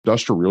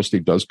Industrial real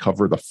estate does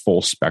cover the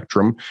full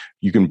spectrum.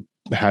 You can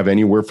have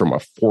anywhere from a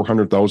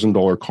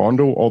 $400,000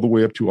 condo all the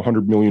way up to a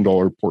 $100 million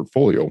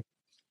portfolio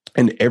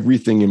and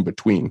everything in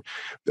between.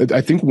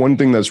 I think one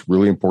thing that's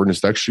really important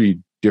is to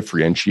actually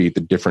differentiate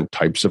the different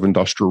types of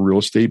industrial real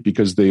estate,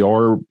 because there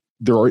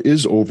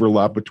is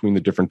overlap between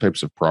the different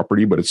types of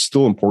property, but it's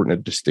still important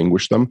to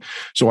distinguish them.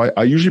 So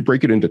I usually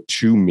break it into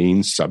two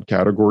main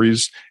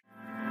subcategories.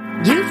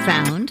 You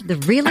found the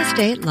Real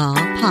Estate Law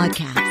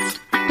Podcast,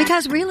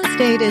 because real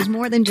estate is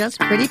more than just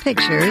pretty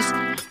pictures,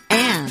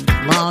 and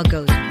law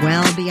goes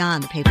well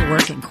beyond the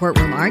paperwork and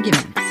courtroom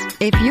arguments.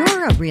 If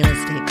you're a real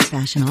estate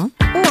professional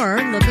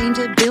or looking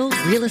to build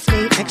real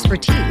estate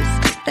expertise,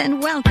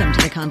 then welcome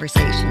to the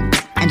conversation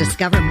and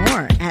discover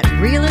more at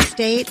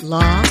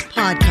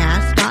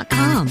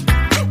realestatelawpodcast.com.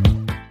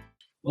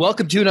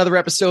 Welcome to another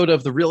episode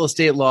of the Real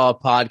Estate Law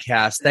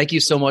Podcast. Thank you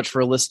so much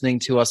for listening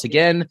to us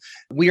again.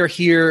 We are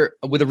here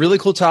with a really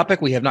cool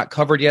topic we have not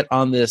covered yet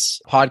on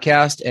this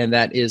podcast, and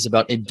that is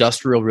about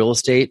industrial real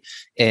estate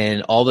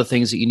and all the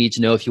things that you need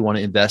to know if you want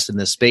to invest in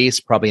this space,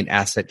 probably an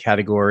asset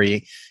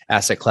category,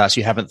 asset class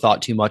you haven't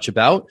thought too much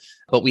about.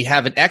 But we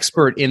have an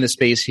expert in the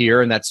space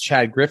here, and that's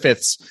Chad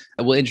Griffiths.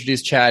 We'll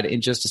introduce Chad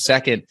in just a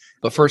second.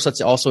 But first,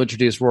 let's also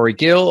introduce Rory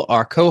Gill,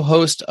 our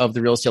co-host of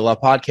the Real Estate Law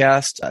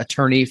Podcast,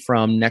 attorney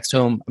from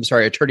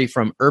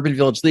Urban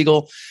Village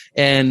Legal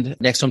and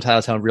Next Home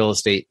Titletown Real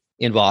Estate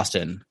in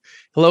Boston.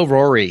 Hello,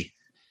 Rory.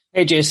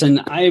 Hey,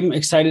 Jason. I'm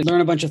excited to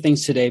learn a bunch of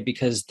things today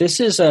because this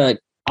is a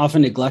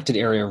often neglected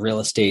area of real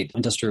estate,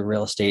 industrial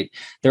real estate.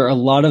 There are a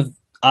lot of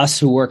us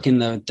who work in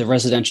the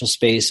residential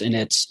space, and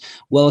it's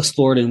well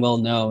explored and well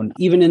known,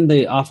 even in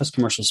the office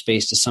commercial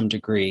space to some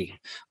degree.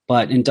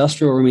 But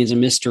industrial remains a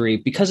mystery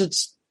because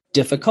it's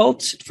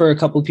difficult for a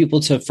couple of people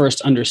to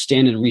first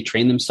understand and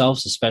retrain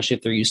themselves, especially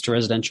if they're used to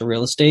residential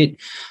real estate.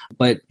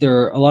 But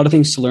there are a lot of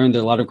things to learn. There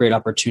are a lot of great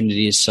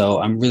opportunities.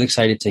 So I'm really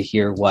excited to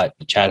hear what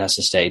Chad has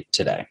to say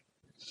today.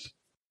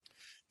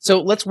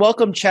 So let's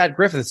welcome Chad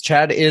Griffiths.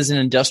 Chad is an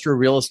industrial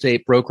real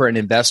estate broker and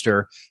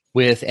investor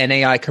with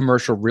NAI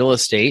Commercial Real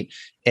Estate,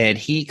 and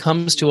he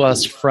comes to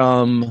us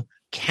from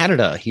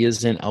Canada. He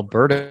is in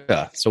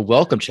Alberta. So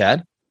welcome,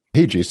 Chad.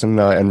 Hey, Jason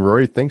and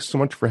Rory, thanks so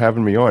much for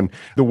having me on.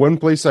 The one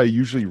place I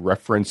usually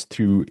reference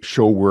to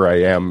show where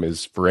I am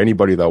is for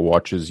anybody that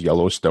watches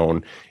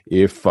Yellowstone.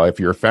 If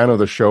you're a fan of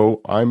the show,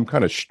 I'm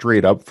kind of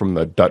straight up from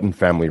the Dutton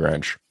family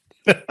ranch.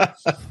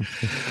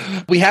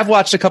 We have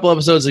watched a couple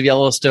episodes of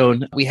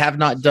Yellowstone. We have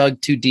not dug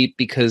too deep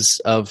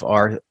because of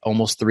our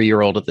almost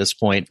 3-year-old at this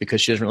point,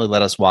 because she doesn't really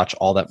let us watch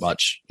all that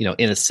much,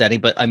 in a setting.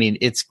 But I mean,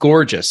 it's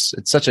gorgeous.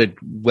 It's such a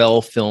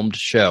well-filmed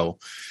show,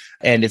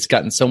 and it's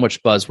gotten so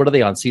much buzz. What are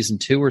they on, season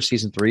 2 or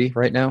season 3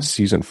 right now?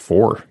 Season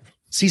 4.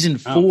 Season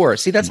 4.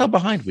 See, that's how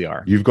behind we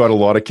are. You've got a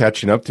lot of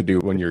catching up to do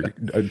when your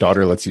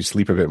daughter lets you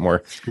sleep a bit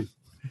more.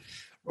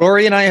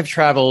 Rory and I have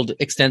traveled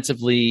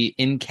extensively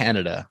in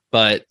Canada,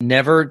 but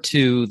never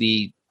to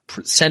the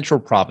central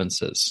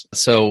provinces.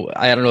 So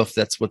I don't know if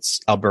that's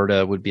what's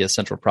Alberta would be a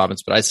central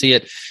province, but I see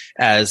it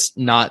as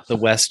not the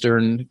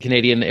Western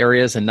Canadian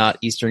areas and not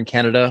Eastern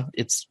Canada.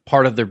 It's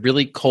part of the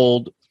really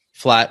cold,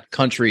 flat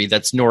country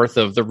that's north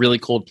of the really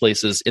cold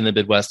places in the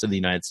Midwest of the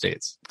United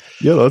States.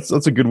 Yeah,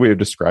 that's a good way of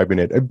describing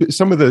it.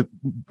 Some of the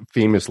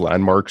famous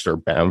landmarks are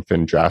Banff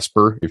and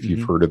Jasper. If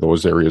you've heard of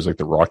those areas, like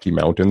the Rocky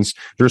Mountains,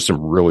 there's some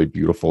really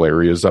beautiful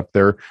areas up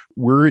there.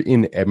 We're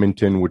in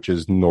Edmonton, which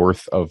is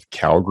north of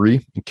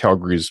Calgary.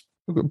 Calgary is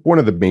one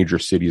of the major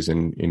cities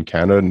in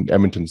Canada, and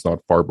Edmonton's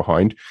not far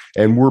behind.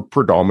 And we're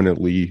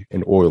predominantly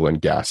an oil and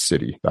gas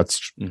city.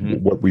 That's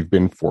what we've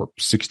been for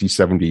 60,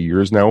 70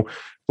 years now.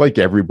 Like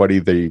everybody,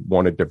 they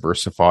want to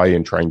diversify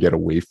and try and get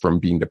away from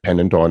being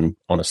dependent on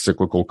a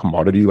cyclical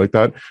commodity like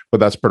that. But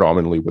that's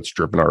predominantly what's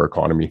driven our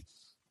economy.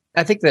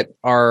 I think that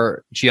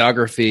our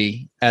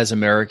geography as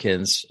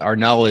Americans, our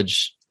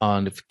knowledge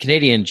on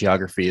Canadian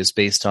geography is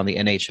based on the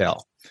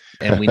NHL.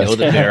 And we know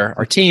that there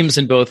are teams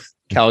in both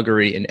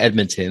Calgary and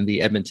Edmonton,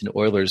 the Edmonton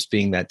Oilers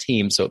being that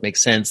team. So it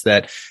makes sense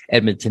that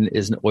Edmonton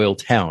is an oil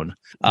town.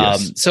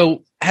 Yes.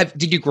 So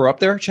did you grow up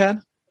there,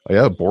 Chad?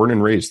 Yeah, born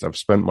and raised. I've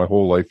spent my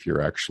whole life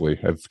here, actually.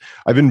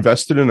 I've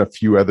invested in a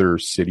few other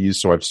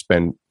cities, so I've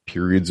spent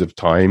periods of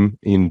time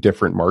in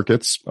different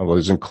markets. I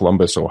was in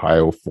Columbus,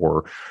 Ohio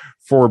for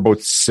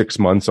about 6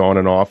 months on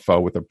and off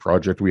with a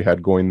project we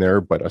had going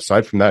there. But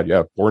aside from that,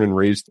 yeah, born and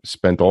raised,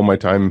 spent all my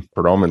time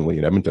predominantly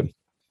in Edmonton.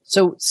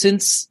 So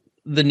since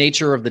the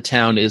nature of the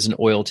town is an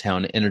oil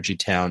town, energy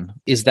town,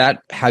 is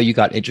that how you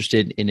got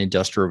interested in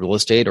industrial real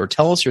estate? Or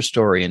tell us your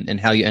story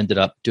and how you ended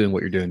up doing what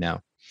you're doing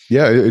now.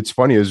 Yeah, it's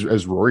funny,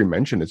 as Rory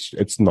mentioned,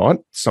 it's not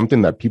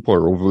something that people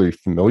are overly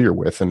familiar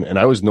with, and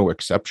I was no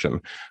exception.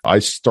 I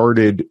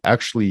started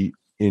actually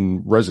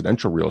in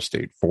residential real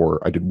estate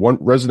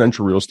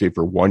residential real estate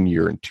for 1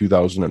 year in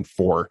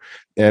 2004,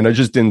 and I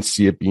just didn't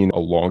see it being a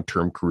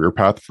long-term career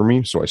path for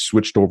me. So I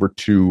switched over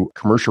to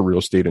commercial real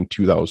estate in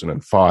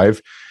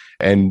 2005.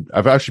 And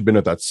I've actually been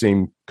at that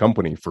same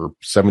company for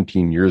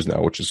 17 years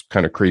now, which is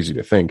kind of crazy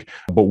to think.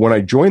 But when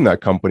I joined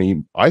that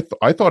company, I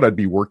thought I'd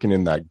be working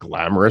in that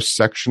glamorous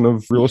section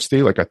of real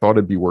estate. Like I thought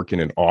I'd be working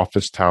in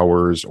office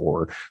towers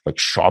or like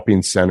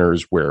shopping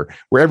centers where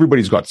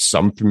everybody's got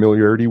some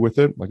familiarity with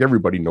it. Like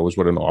everybody knows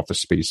what an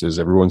office space is.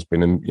 Everyone's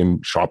been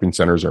in shopping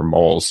centers or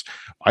malls.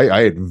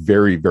 I had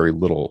very, very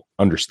little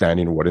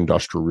understanding of what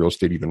industrial real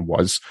estate even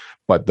was.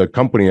 But the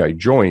company I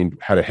joined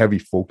had a heavy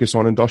focus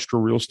on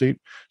industrial real estate.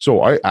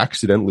 So I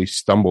accidentally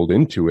stumbled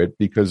into it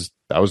because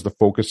that was the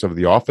focus of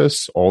the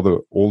office. All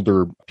the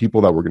older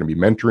people that were going to be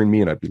mentoring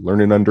me and I'd be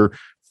learning under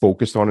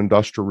focused on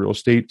industrial real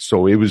estate.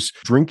 So it was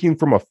drinking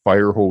from a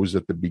fire hose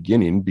at the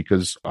beginning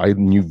because I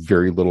knew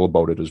very little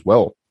about it as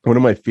well. One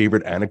of my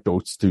favorite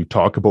anecdotes to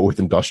talk about with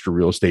industrial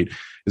real estate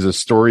is a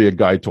story a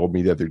guy told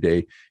me the other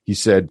day. He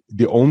said,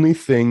 the only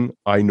thing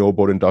I know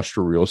about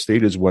industrial real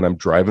estate is when I'm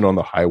driving on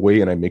the highway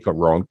and I make a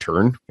wrong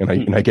turn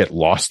and I get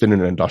lost in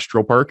an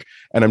industrial park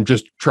and I'm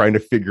just trying to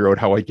figure out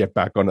how I get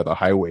back onto the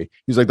highway.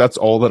 He's like, that's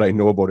all that I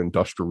know about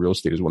industrial real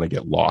estate is when I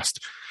get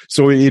lost.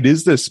 So it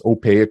is this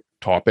opaque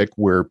topic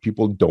where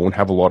people don't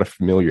have a lot of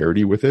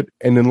familiarity with it.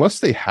 And unless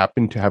they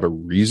happen to have a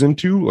reason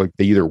to, like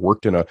they either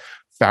worked in a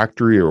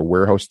factory or a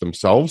warehouse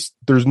themselves,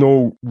 there's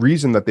no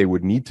reason that they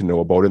would need to know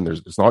about it. And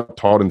it's not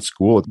taught in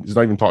school. It's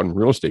not even taught in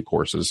real estate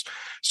courses.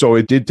 So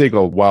it did take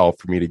a while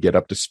for me to get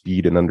up to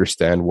speed and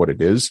understand what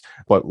it is.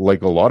 But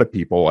like a lot of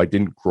people, I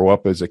didn't grow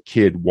up as a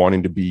kid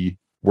wanting to be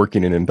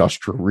working in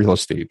industrial real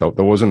estate. That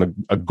wasn't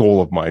a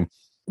goal of mine.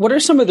 What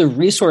are some of the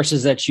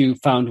resources that you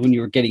found when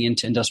you were getting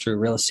into industrial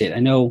real estate? I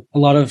know a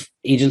lot of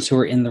agents who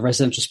are in the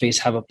residential space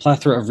have a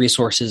plethora of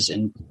resources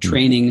and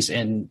trainings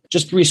and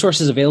just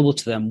resources available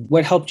to them.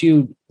 What helped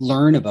you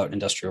learn about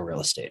industrial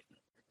real estate?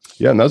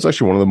 Yeah, and that's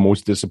actually one of the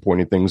most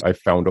disappointing things I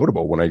found out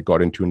about when I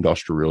got into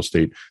industrial real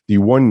estate. The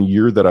 1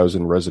 year that I was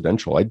in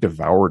residential, I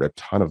devoured a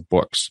ton of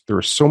books. There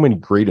are so many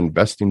great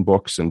investing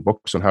books and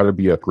books on how to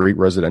be a great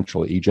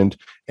residential agent.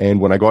 And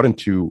when I got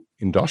into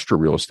industrial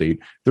real estate,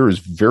 there was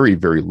very,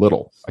 very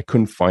little. I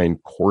couldn't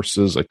find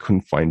courses. I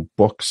couldn't find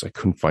books. I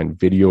couldn't find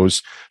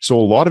videos. So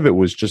a lot of it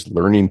was just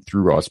learning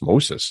through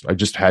osmosis. I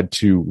just had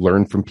to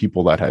learn from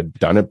people that had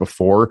done it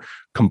before,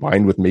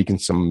 combined with making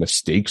some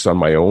mistakes on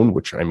my own,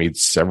 which I made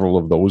several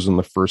of those in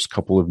the first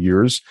couple of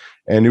years.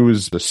 And it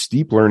was the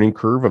steep learning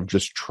curve of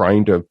just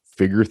trying to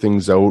figure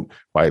things out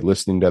by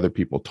listening to other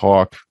people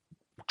talk,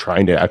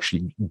 trying to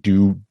actually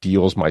do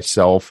deals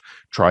myself,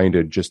 trying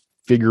to just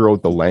figure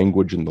out the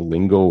language and the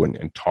lingo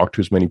and talk to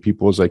as many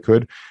people as I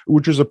could,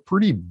 which is a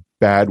pretty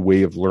bad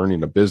way of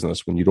learning a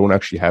business when you don't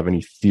actually have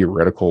any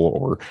theoretical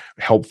or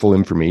helpful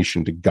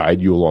information to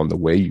guide you along the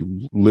way.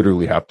 You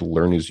literally have to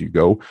learn as you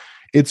go.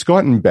 It's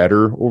gotten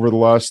better over the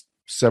last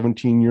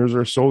 17 years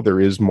or so. There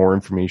is more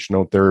information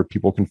out there.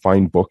 People can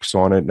find books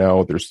on it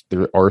now.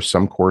 There are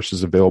some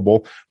courses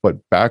available,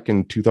 but back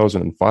in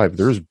 2005,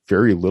 there's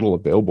very little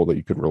available that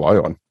you could rely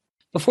on.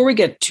 Before we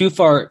get too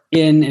far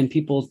in and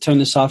people turn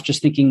this off,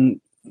 just thinking,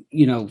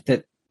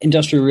 that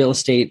industrial real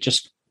estate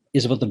just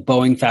is about the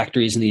Boeing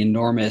factories and the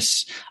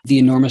enormous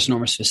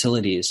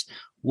facilities.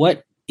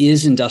 What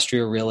is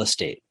industrial real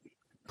estate?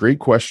 Great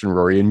question,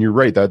 Rory. And you're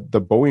right that the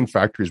Boeing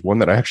factory is one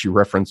that I actually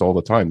reference all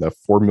the time, the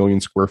 4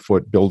 million square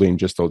foot building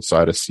just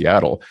outside of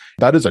Seattle.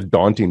 That is a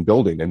daunting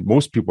building. And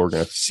most people are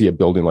going to see a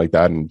building like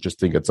that and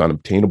just think it's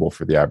unobtainable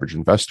for the average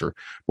investor.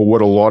 But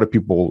what a lot of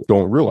people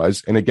don't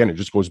realize, and again, it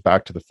just goes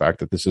back to the fact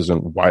that this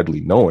isn't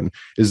widely known,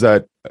 is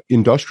that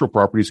industrial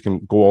properties can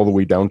go all the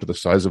way down to the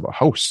size of a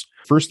house.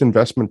 First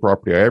investment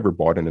property I ever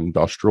bought in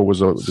industrial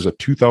was a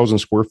 2,000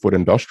 square foot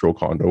industrial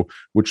condo,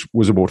 which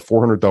was about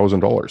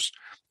 $400,000.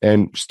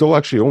 And still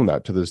actually own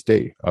that to this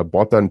day. I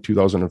bought that in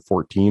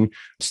 2014,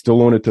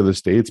 still own it to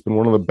this day. It's been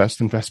one of the best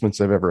investments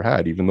I've ever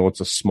had, even though it's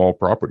a small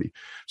property.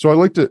 So I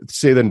like to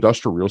say that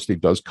industrial real estate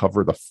does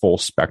cover the full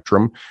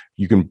spectrum.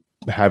 You can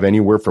have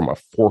anywhere from a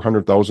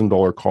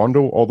 $400,000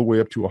 condo all the way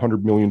up to a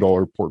 $100 million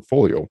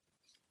portfolio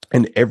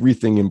and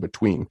everything in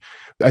between.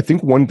 I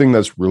think one thing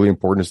that's really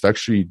important is to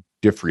actually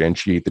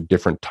differentiate the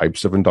different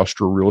types of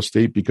industrial real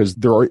estate, because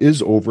there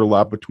is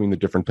overlap between the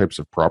different types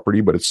of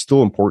property, but it's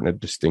still important to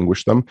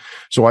distinguish them.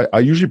 So I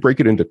usually break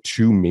it into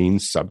two main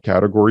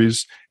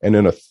subcategories and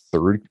then a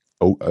third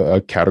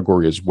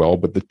category as well.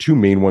 But the two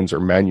main ones are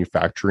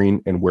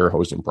manufacturing and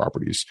warehousing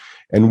properties.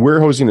 And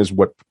warehousing is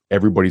what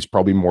everybody's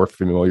probably more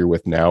familiar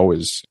with now.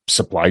 Is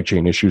supply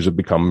chain issues have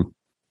become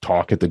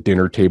talk at the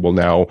dinner table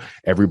now.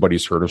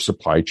 Everybody's heard of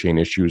supply chain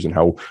issues and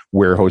how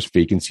warehouse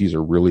vacancies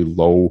are really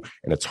low,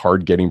 and it's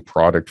hard getting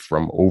product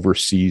from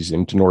overseas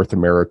into North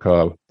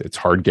America. It's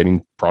hard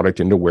getting product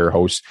into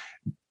warehouse.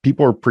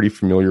 People are pretty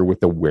familiar with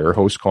the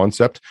warehouse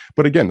concept,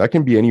 but again, that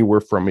can be anywhere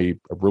from a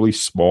really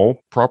small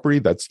property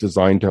that's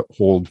designed to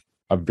hold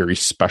a very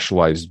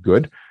specialized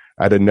good.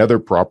 At another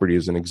property,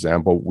 as an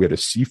example, we had a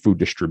seafood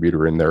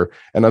distributor in there,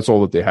 and that's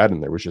all that they had in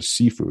there was just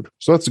seafood.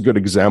 So that's a good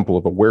example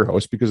of a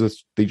warehouse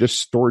because they just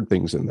stored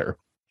things in there.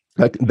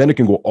 Then it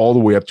can go all the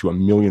way up to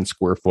 1 million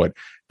square foot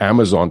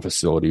Amazon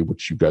facility,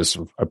 which you guys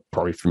are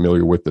probably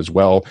familiar with as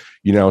well.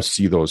 You now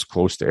see those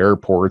close to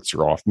airports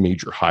or off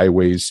major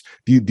highways.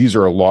 These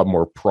are a lot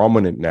more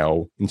prominent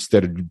now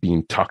instead of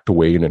being tucked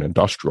away in an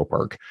industrial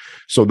park.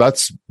 So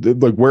that's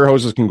like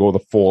warehouses can go the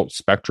full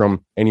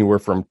spectrum, anywhere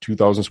from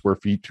 2,000 square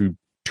feet to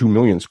 2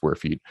 million square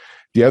feet.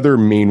 The other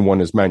main one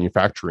is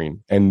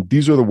manufacturing. And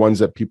these are the ones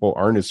that people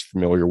aren't as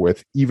familiar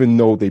with, even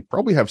though they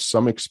probably have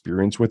some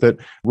experience with it.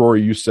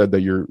 Rory, you said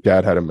that your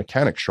dad had a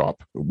mechanic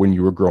shop when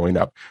you were growing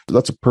up. So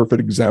that's a perfect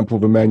example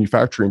of a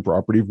manufacturing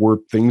property where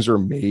things are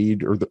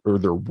made or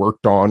they're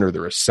worked on or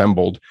they're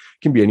assembled.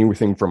 It can be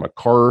anything from a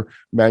car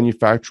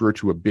manufacturer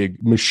to a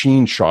big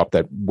machine shop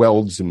that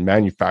welds and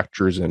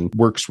manufactures and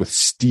works with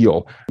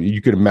steel.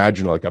 You could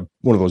imagine like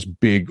one of those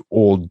big,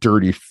 old,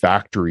 dirty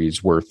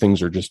factories where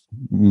things are just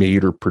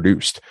made or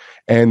produced.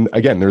 And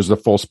again, there's the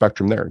full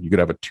spectrum there. You could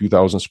have a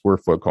 2,000 square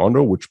foot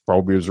condo, which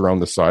probably is around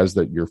the size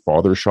that your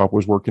father's shop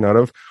was working out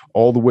of,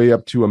 all the way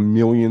up to 1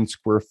 million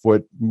square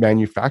foot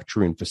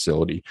manufacturing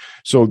facility.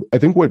 So I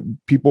think what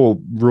people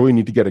really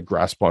need to get a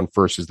grasp on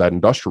first is that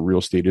industrial real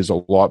estate is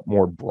a lot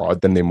more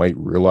broad than they might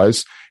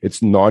realize.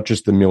 It's not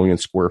just the 1 million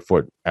square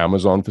foot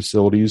Amazon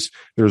facilities.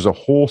 There's a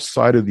whole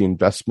side of the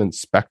investment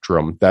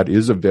spectrum that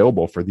is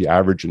available for the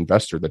average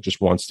investor that just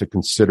wants to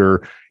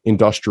consider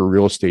industrial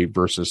real estate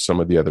versus some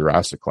of the other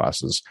asset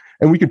classes.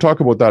 And we can talk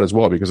about that as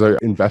well, because I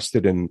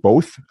invested in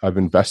both. I've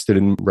invested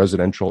in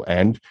residential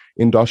and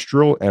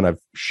industrial, and I've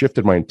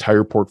shifted my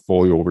entire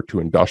portfolio over to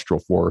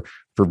industrial for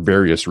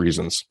various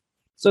reasons.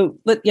 So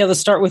let's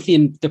start with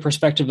the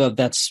perspective of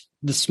that's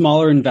the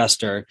smaller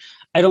investor.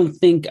 I don't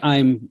think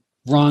I'm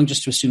wrong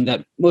just to assume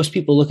that most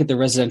people look at the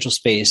residential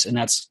space and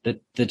that's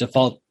the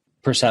default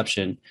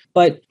perception.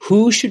 But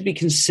who should be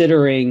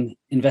considering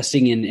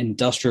investing in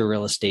industrial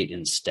real estate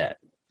instead?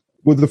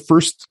 Well, the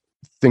first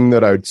thing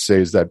that I would say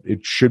is that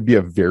it should be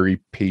a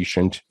very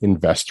patient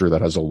investor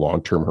that has a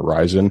long-term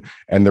horizon,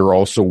 and they're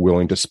also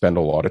willing to spend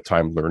a lot of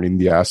time learning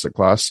the asset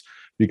class.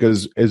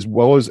 Because as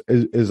well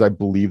as I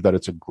believe that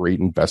it's a great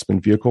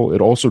investment vehicle,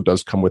 it also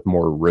does come with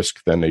more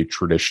risk than a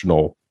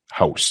traditional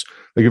house.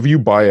 Like if you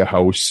buy a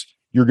house,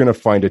 you're going to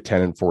find a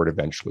tenant for it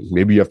eventually.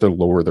 Maybe you have to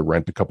lower the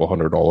rent a couple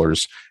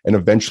 $100, and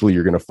eventually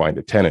you're going to find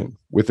a tenant.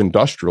 With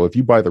industrial, if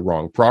you buy the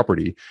wrong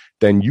property,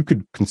 then you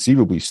could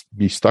conceivably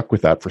be stuck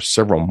with that for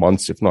several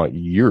months, if not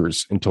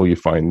years, until you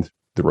find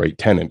the right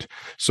tenant.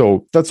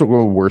 So that's a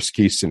little worst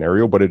case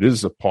scenario, but it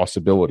is a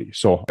possibility.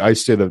 So I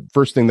say the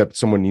first thing that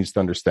someone needs to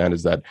understand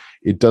is that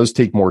it does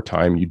take more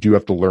time. You do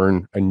have to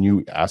learn a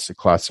new asset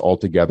class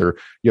altogether.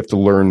 You have to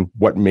learn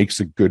what makes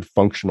a good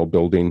functional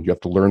building. You have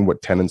to learn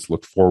what tenants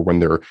look for when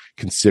they're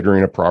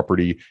considering a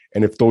property.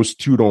 And if those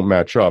two don't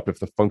match up, if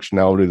the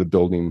functionality of the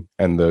building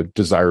and the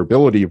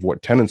desirability of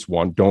what tenants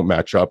want don't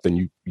match up, then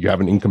you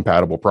have an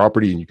incompatible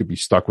property and you could be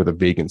stuck with a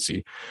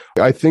vacancy.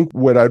 I think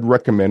what I'd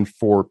recommend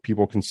for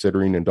people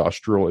considering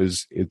industrial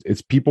is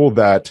it's people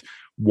that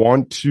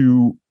want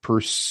to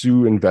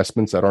pursue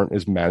investments that aren't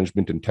as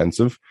management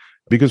intensive.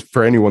 Because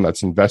for anyone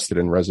that's invested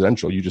in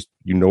residential, you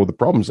know the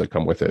problems that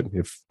come with it.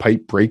 If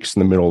pipe breaks in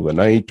the middle of the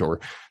night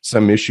or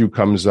some issue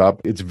comes up,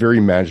 it's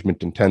very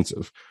management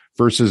intensive.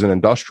 Versus an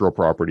industrial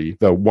property,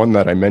 the one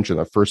that I mentioned,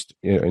 the first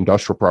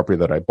industrial property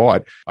that I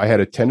bought, I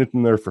had a tenant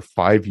in there for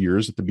 5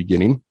 years at the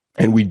beginning,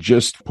 and we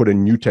just put a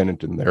new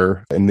tenant in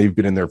there, and they've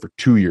been in there for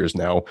 2 years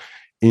now.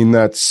 In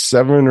that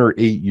 7 or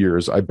 8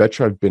 years, I bet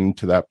you I've been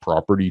to that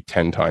property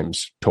 10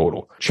 times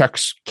total.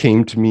 Checks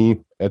came to me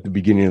at the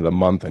beginning of the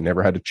month. I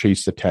never had to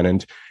chase the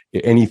tenant.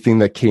 Anything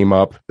that came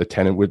up, the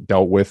tenant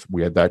dealt with.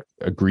 We had that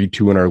agreed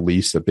to in our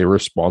lease that they were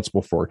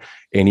responsible for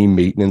any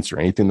maintenance or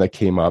anything that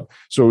came up.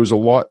 So it was a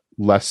lot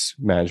less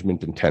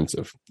management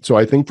intensive. So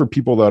I think for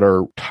people that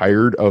are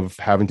tired of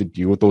having to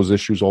deal with those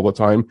issues all the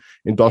time,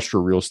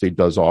 industrial real estate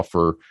does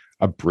offer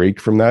a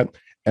break from that.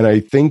 And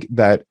I think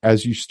that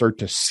as you start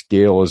to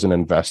scale as an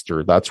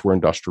investor, that's where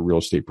industrial real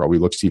estate probably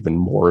looks even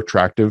more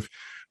attractive.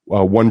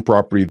 One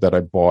property that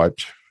I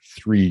bought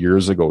 3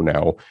 years ago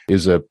now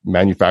is a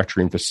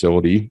manufacturing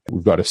facility.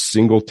 We've got a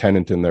single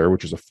tenant in there,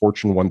 which is a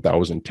Fortune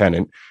 1000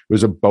 tenant. It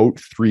was about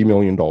 $3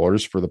 million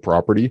for the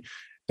property,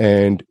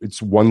 and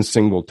it's one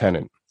single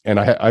tenant. And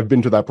I've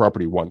been to that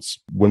property once.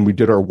 When we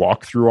did our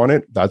walkthrough on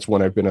it, that's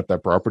when I've been at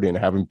that property, and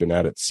I haven't been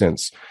at it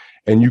since.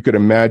 And you could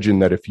imagine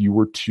that if you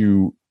were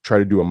to try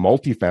to do a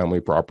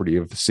multifamily property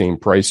of the same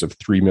price of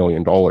 $3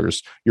 million,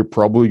 you're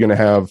probably going to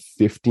have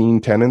 15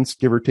 tenants,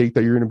 give or take,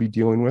 that you're going to be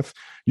dealing with.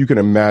 You can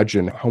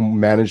imagine how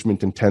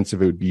management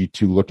intensive it would be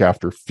to look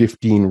after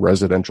 15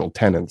 residential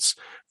tenants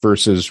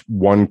versus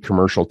one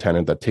commercial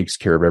tenant that takes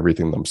care of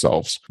everything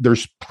themselves.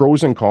 There's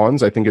pros and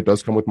cons. I think it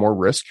does come with more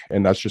risk,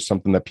 and that's just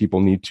something that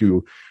people need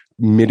to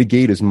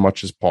mitigate as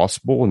much as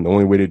possible. And the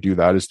only way to do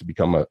that is to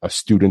become a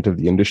student of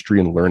the industry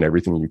and learn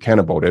everything you can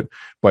about it.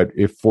 But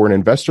if for an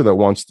investor that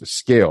wants to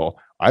scale,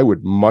 I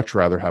would much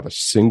rather have a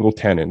single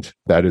tenant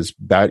that is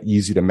that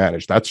easy to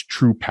manage. That's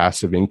true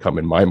passive income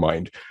in my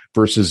mind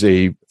versus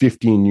a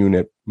 15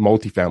 unit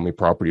multifamily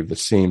property of the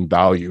same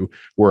value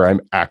where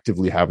I'm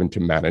actively having to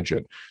manage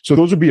it. So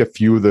those would be a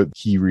few of the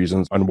key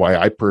reasons on why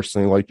I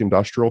personally like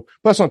industrial.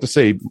 But that's not to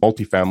say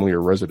multifamily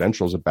or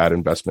residential is a bad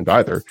investment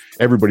either.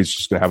 Everybody's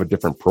just going to have a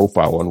different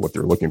profile on what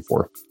they're looking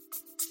for.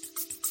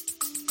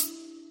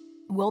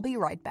 We'll be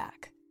right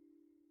back.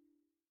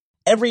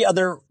 Every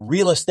other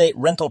real estate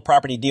rental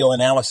property deal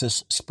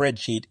analysis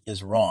spreadsheet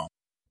is wrong.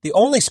 The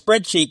only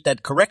spreadsheet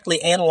that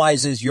correctly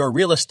analyzes your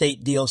real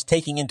estate deals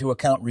taking into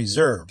account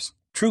reserves,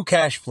 true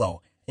cash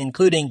flow,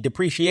 including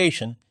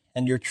depreciation,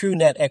 and your true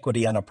net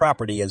equity on a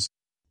property is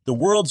the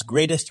world's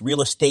greatest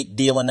real estate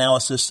deal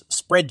analysis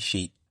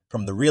spreadsheet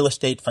from the Real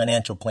Estate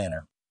Financial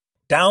Planner.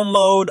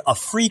 Download a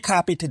free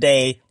copy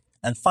today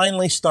and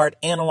finally start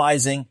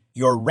analyzing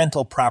your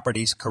rental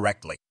properties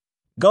correctly.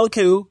 Go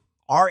to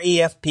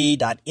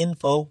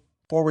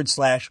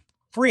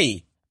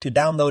refp.info/free to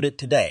download it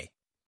today.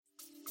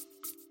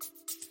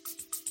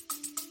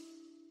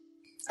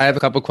 I have a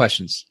couple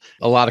questions,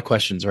 a lot of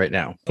questions right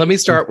now. Let me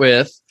start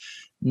with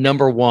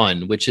number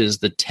one, which is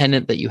the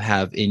tenant that you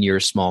have in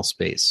your small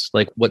space.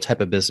 Like, what type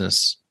of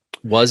business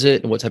was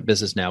it, and what type of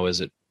business now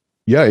is it?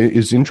 Yeah,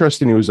 it's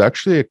interesting. It was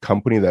actually a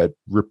company that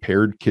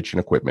repaired kitchen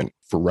equipment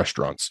for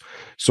restaurants.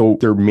 So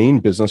their main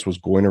business was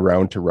going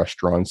around to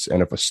restaurants,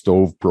 and if a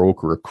stove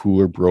broke or a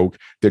cooler broke,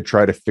 they'd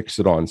try to fix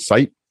it on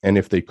site. And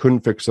if they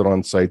couldn't fix it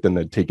on site, then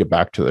they'd take it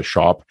back to the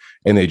shop,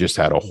 and they just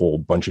had a whole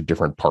bunch of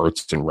different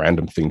parts and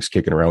random things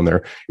kicking around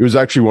there. It was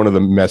actually one of the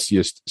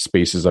messiest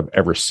spaces I've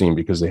ever seen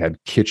because they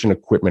had kitchen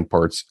equipment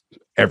parts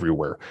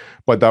everywhere.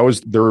 But that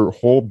was their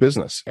whole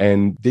business.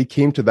 And they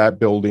came to that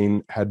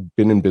building, had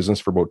been in business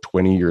for about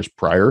 20 years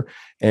prior,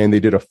 and they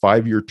did a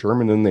 5-year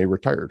term, and then they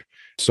retired.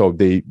 So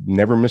they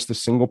never missed a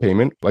single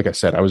payment. Like I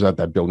said, I was at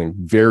that building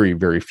very,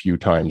 very few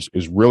times. It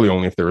was really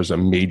only if there was a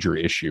major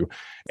issue.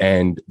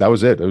 And that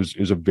was it. It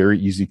was a very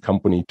easy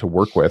company to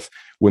work with.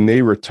 When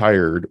they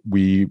retired,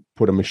 we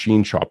put a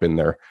machine shop in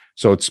there.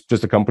 So it's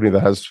just a company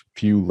that has a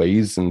few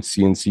lathes and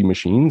CNC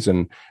machines,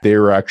 and they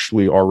were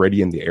actually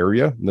already in the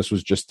area. And this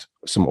was just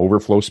some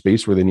overflow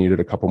space where they needed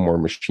a couple more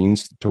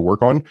machines to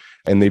work on.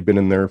 And they've been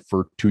in there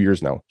for 2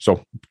 years now.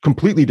 So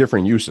completely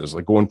different uses,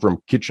 like going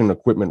from kitchen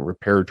equipment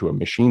repair to a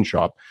machine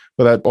shop.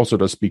 But that also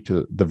does speak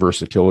to the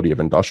versatility of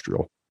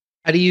industrial.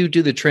 How do you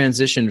do the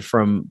transition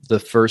from the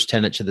first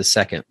tenant to the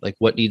second? Like,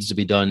 what needs to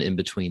be done in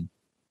between?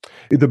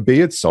 The bay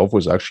itself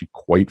was actually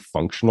quite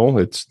functional.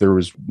 There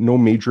was no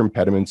major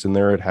impediments in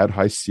there. It had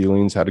high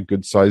ceilings, had a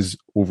good size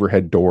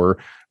overhead door.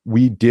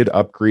 We did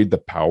upgrade the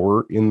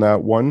power in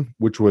that one,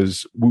 which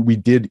was, we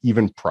did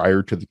even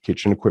prior to the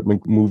kitchen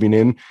equipment moving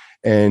in.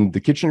 And the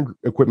kitchen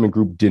equipment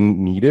group didn't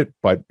need it,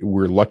 but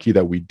we're lucky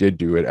that we did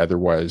do it.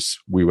 Otherwise,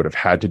 we would have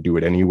had to do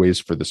it anyways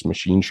for this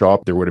machine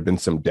shop. There would have been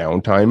some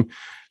downtime.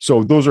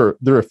 So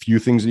there are a few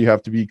things that you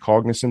have to be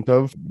cognizant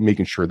of,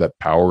 making sure that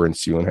power and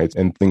ceiling heights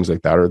and things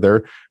like that are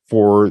there.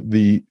 For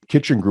the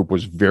kitchen group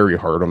was very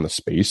hard on the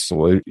space.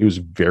 So it was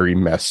very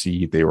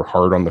messy. They were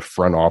hard on the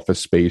front office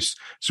space.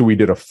 So we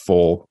did a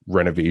full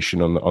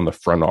renovation on the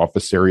front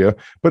office area,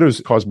 but it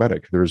was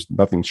cosmetic. There's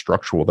nothing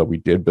structural that we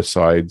did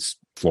besides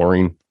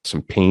flooring,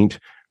 some paint,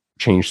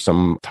 changed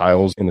some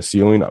tiles in the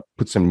ceiling,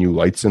 put some new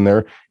lights in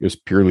there. It was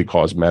purely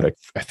cosmetic.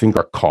 I think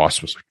our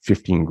cost was like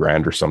 15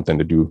 grand or something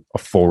to do a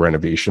full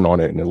renovation on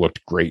it, and it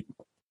looked great.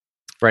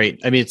 Right.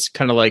 I mean, it's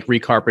kind of like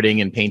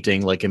recarpeting and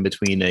painting, like in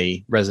between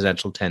a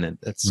residential tenant.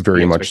 That's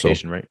very much so.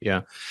 Right. Yeah.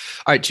 All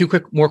right. Two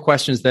quick more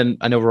questions. Then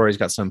I know Rory's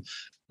got some.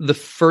 The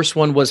first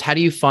one was, how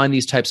do you find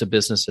these types of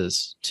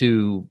businesses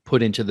to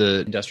put into the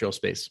industrial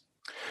space?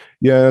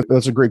 Yeah,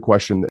 that's a great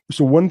question.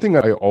 So one thing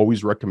I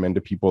always recommend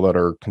to people that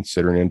are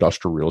considering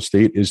industrial real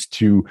estate is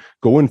to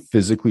go and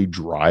physically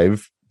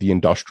drive the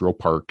industrial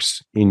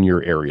parks in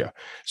your area.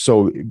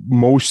 So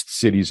most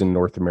cities in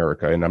North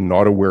America, and I'm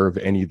not aware of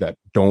any that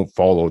don't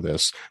follow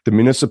this, the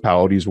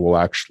municipalities will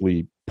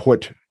actually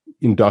put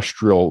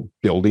industrial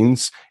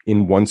buildings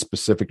in one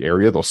specific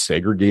area. They'll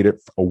segregate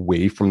it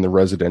away from the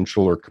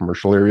residential or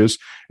commercial areas.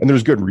 And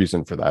there's good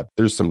reason for that.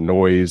 There's some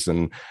noise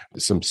and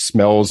some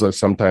smells that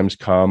sometimes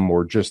come,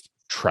 or just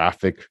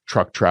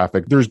truck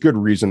traffic. There's good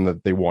reason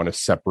that they want to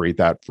separate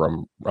that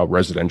from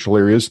residential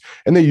areas.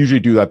 And they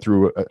usually do that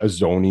through a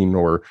zoning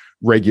or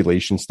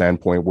regulation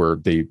standpoint where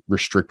they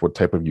restrict what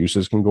type of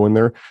uses can go in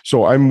there.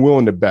 So I'm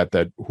willing to bet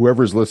that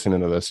whoever's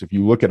listening to this, if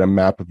you look at a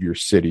map of your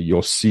city,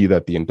 you'll see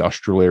that the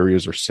industrial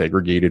areas are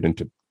segregated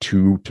into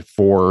 2 to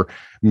 4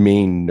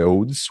 main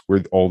nodes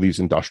where all these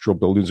industrial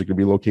buildings are going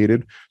to be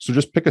located. So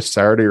just pick a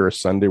Saturday or a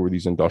Sunday where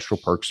these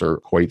industrial parks are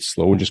quite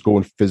slow and just go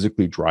and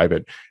physically drive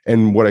it.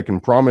 And what I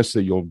can promise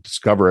that you'll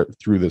discover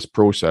through this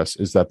process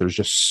is that there's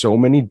just so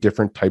many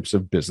different types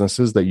of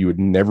businesses that you would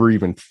never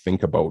even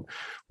think about.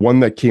 One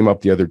that came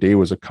up the other day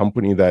was a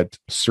company that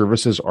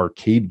services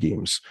arcade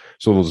games.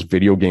 So those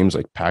video games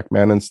like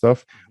Pac-Man and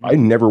stuff. I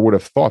never would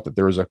have thought that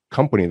there was a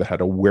company that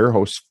had a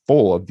warehouse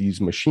full of these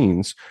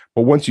machines.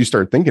 But once you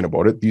start thinking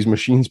about it, these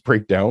machines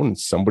break down and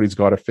somebody's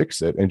got to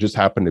fix it. And it just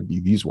happened to be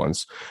these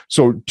ones.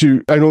 So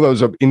I know that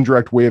was an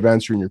indirect way of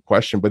answering your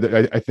question, but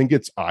I think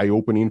it's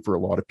eye-opening for a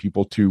lot of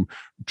people to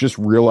just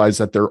realize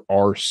that there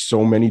are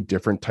so many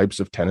different types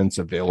of tenants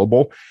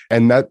available.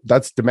 And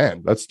that's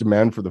demand. That's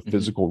demand for the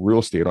physical real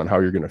estate on how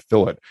you're going to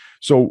fill it.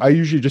 So I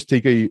usually just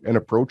take an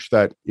approach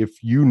that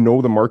if you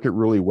know the market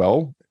really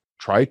well,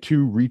 try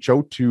to reach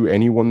out to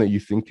anyone that you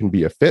think can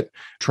be a fit.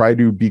 Try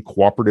to be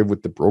cooperative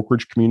with the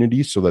brokerage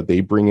community so that they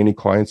bring any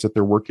clients that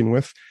they're working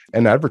with,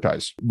 and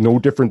advertise. No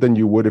different than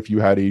you would if you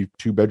had a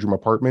 2-bedroom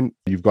apartment.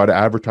 You've got to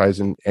advertise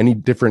in any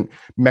different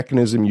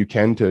mechanism you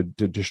can to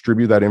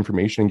distribute that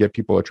information and get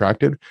people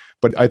attracted.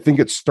 But I think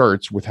it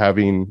starts with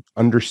having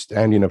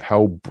understanding of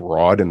how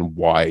broad and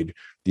wide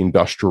the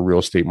industrial real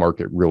estate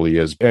market really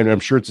is. And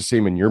I'm sure it's the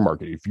same in your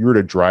market. If you were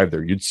to drive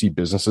there, you'd see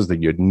businesses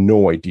that you had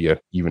no idea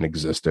even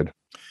existed.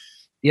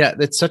 Yeah,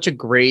 that's such a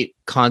great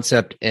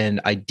concept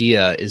and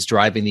idea, is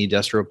driving the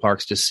industrial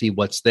parks to see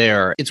what's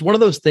there. It's one of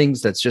those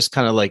things that's just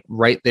kind of like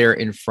right there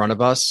in front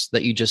of us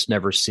that you just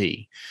never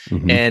see.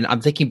 And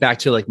I'm thinking back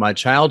to like my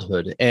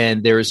childhood,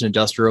 and there was an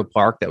industrial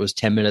park that was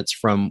 10 minutes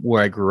from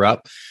where I grew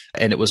up,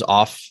 and it was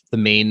off the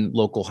main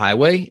local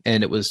highway,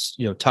 and it was,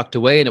 tucked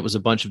away, and it was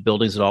a bunch of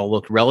buildings that all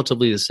looked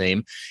relatively the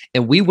same.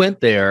 And we went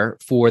there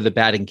for the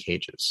batting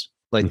cages.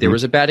 Like there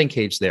was a batting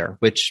cage there,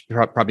 which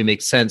probably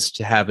makes sense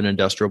to have an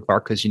industrial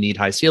park because you need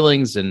high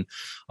ceilings and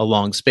a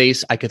long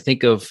space. I could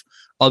think of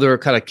other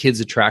kind of kids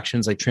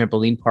attractions like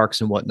trampoline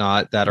parks and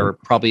whatnot that are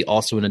probably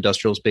also in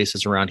industrial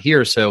spaces around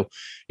here. So,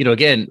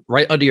 again,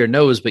 right under your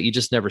nose, but you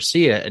just never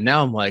see it. And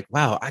now I'm like,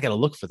 wow, I got to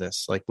look for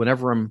this. Like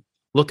whenever I'm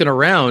looking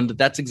around,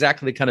 that's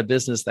exactly the kind of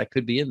business that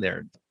could be in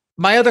there.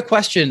 My other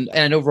question,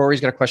 and I know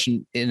Rory's got a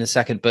question in a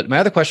second, but my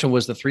other question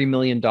was the $3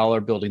 million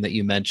building that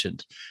you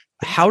mentioned.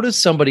 How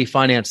does somebody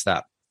finance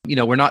that?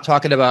 We're not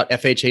talking about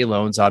FHA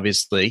loans,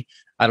 obviously.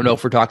 I don't know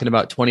if we're talking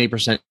about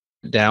 20%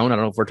 down. I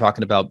don't know if we're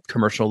talking about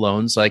commercial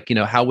loans.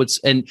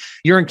 And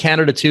you're in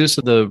Canada too,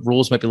 so the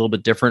rules might be a little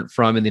bit different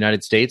from in the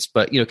United States.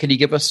 But, can you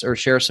give us or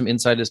share some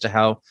insight as to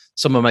how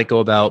someone might go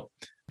about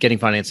getting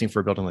financing for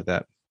a building like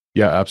that?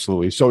 Yeah,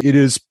 absolutely. So it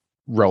is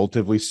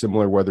relatively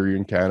similar whether you're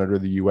in Canada or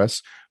the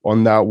US.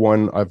 On that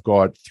one, I've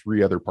got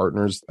 3 other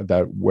partners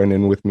that went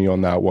in with me on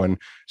that one.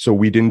 So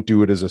we didn't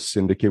do it as a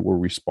syndicate where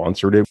we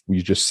sponsored it.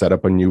 We just set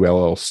up a new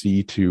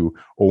LLC to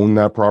own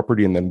that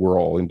property, and then we're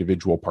all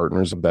individual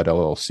partners of that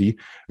LLC.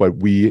 But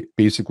we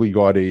basically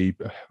got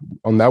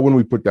on that one,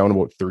 we put down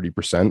about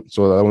 30%.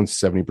 So that one's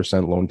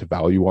 70% loan to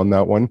value on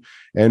that one.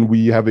 And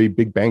we have a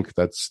big bank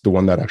that's the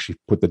one that actually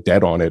put the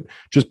debt on it,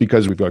 just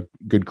because we've got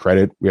good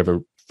credit. We have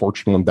a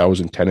Fortune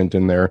 1000 tenant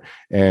in there,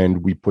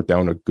 and we put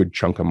down a good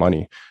chunk of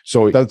money.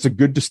 So that's a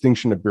good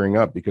distinction to bring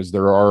up, because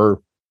there are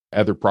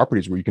other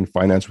properties where you can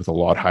finance with a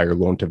lot higher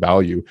loan to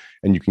value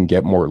and you can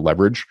get more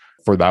leverage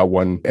for that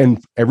one.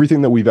 And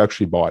everything that we've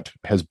actually bought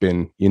has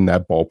been in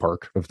that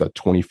ballpark of that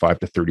 25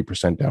 to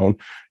 30% down.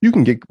 You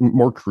can get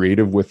more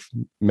creative with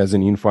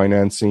mezzanine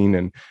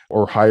financing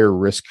or higher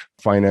risk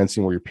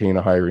financing where you're paying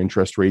a higher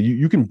interest rate.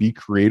 You can be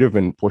creative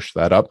and push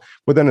that up,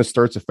 but then it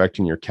starts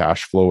affecting your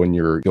cash flow and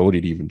your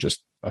ability to even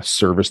just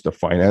service the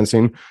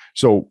financing.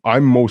 So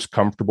I'm most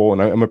comfortable,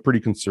 and I'm a pretty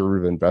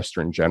conservative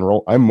investor in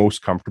general. I'm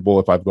most comfortable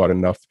if I've got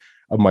enough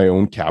of my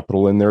own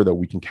capital in there that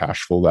we can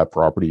cash flow that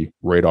property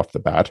right off the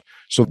bat.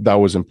 So that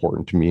was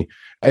important to me.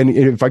 And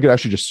if I could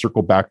actually just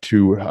circle back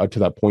to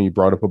that point you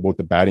brought up about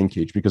the batting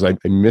cage, because I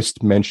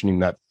missed mentioning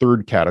that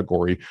third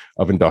category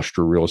of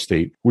industrial real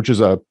estate, which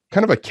is a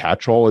kind of a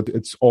catch-all.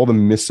 It's all the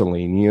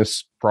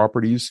miscellaneous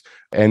properties,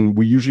 and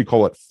we usually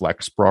call it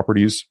flex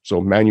properties.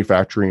 So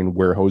manufacturing,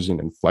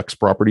 warehousing, and flex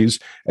properties.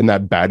 And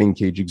that batting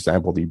cage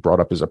example that you brought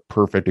up is a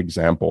perfect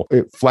example.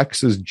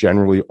 Flex is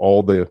generally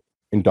all the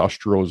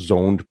industrial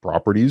zoned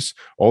properties,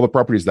 all the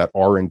properties that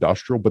are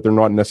industrial, but they're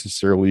not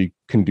necessarily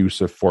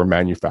conducive for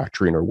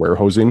manufacturing or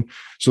warehousing.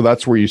 So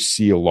that's where you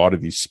see a lot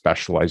of these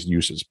specialized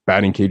uses.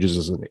 Batting cages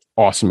is an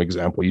awesome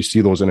example. You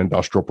see those in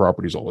industrial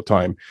properties all the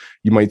time.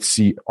 You might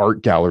see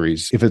art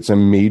galleries. If it's a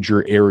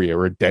major area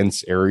or a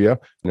dense area,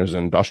 and there's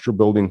an industrial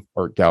building,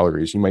 art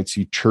galleries. You might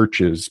see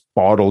churches,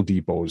 bottle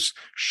depots,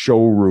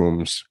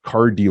 showrooms,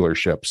 car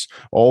dealerships.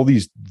 All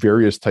these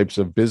various types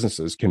of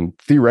businesses can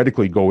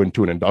theoretically go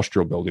into an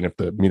industrial building if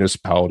the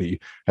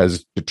municipality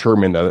has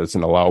determined that it's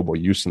an allowable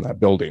use in that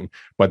building.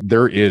 But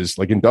there is,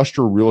 like,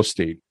 industrial real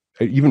estate,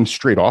 even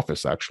straight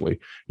office, actually.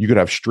 You could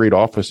have straight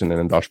office in an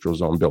industrial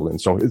zone building.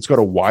 So it's got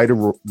a wide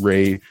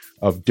array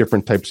of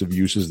different types of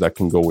uses that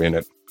can go in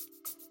it.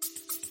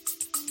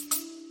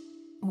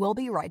 We'll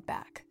be right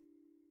back.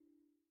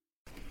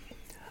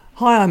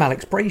 Hi, I'm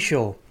Alex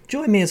Brayshaw.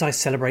 Join me as I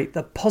celebrate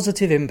the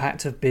positive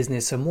impact of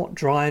business and what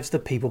drives the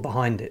people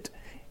behind it.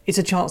 It's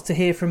a chance to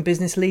hear from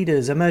business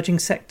leaders, emerging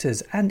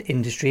sectors, and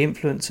industry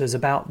influencers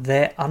about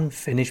their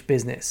unfinished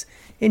business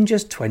in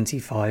just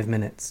 25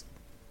 minutes.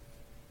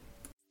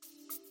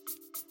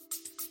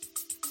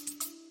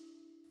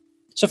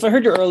 So if I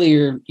heard you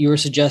earlier, you were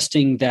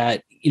suggesting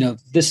that,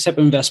 this type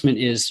of investment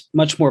is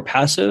much more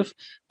passive,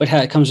 but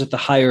it comes with a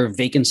higher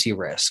vacancy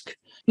risk.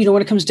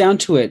 When it comes down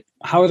to it,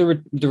 how are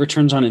the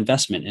returns on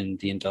investment in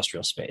the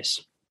industrial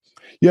space?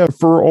 Yeah,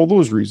 for all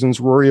those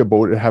reasons, Rory,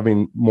 about it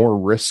having more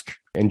risk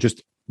and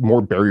just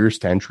more barriers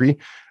to entry,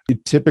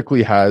 it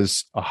typically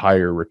has a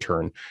higher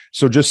return.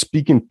 So just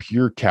speaking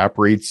pure cap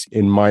rates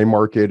in my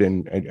market,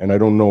 and I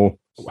don't know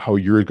how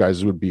your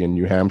guys would be in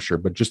New Hampshire,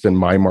 but just in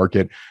my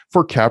market,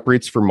 for cap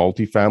rates for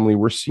multifamily,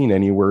 we're seeing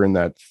anywhere in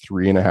that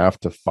 3.5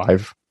 to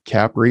 5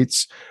 cap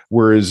rates,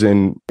 whereas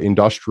in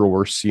industrial,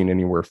 we're seeing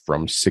anywhere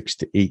from 6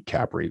 to 8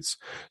 cap rates.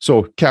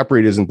 So cap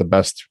rate isn't the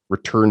best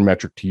return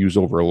metric to use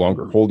over a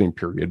longer holding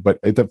period, but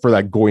for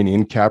that going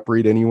in cap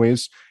rate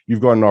anyways,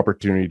 you've got an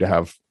opportunity to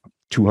have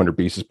 200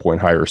 basis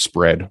point higher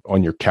spread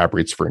on your cap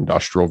rates for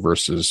industrial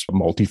versus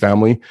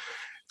multifamily.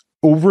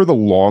 Over the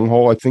long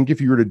haul, I think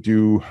if you were to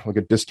do like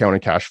a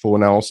discounted cash flow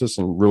analysis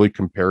and really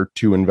compare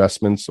two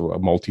investments, so a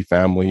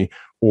multifamily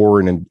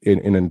or an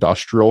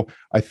industrial,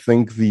 I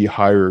think the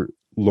higher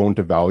loan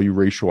to value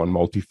ratio on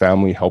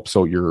multifamily helps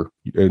out your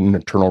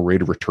internal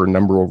rate of return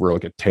number over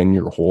like a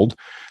 10-year hold.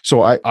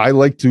 So I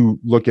like to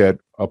look at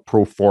a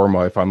pro forma.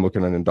 If I'm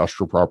looking at an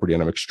industrial property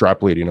and I'm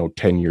extrapolating out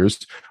 10 years,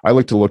 I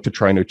like to look to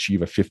trying to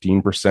achieve a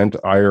 15%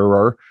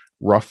 IRR,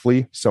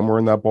 roughly somewhere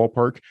in that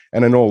ballpark.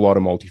 And I know a lot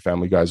of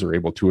multifamily guys are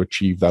able to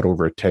achieve that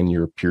over a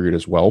 10-year period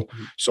as well.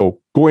 So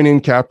going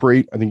in cap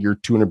rate, I think you're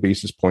 200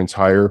 basis points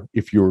higher.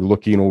 If you're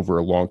looking over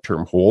a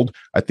long-term hold,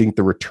 I think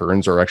the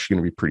returns are actually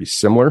going to be pretty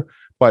similar.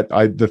 But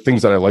the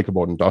things that I like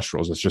about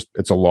industrials is just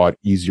it's a lot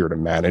easier to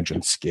manage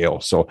and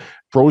scale. So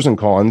pros and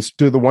cons.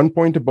 To the one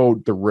point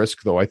about the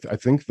risk, though, I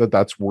think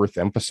that's worth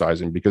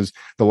emphasizing, because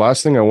the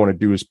last thing I want to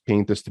do is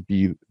paint this to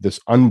be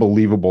this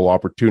unbelievable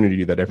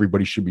opportunity that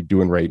everybody should be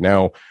doing right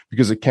now,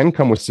 because it can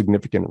come with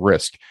significant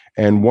risk.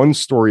 And one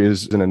story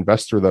is an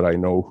investor that I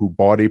know who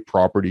bought a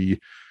property.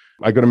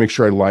 I got to make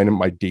sure I line up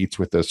my dates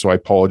with this. So I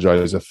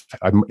apologize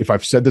if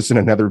I've said this in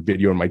another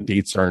video and my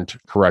dates aren't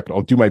correct.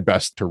 I'll do my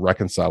best to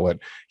reconcile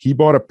it. He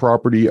bought a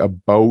property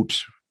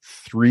about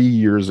 3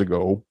 years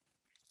ago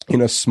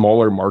in a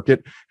smaller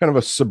market, kind of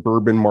a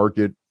suburban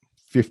market,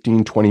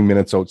 15, 20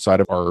 minutes outside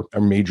of our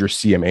major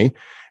CMA.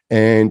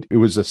 And it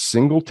was a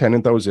single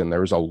tenant that was in there.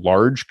 It was a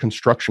large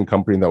construction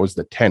company that was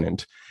the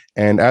tenant.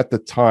 And at the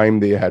time,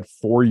 they had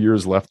 4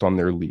 years left on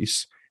their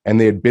lease, and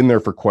they had been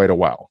there for quite a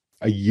while.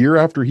 A year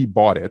after he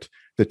bought it,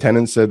 the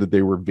tenant said that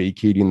they were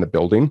vacating the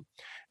building,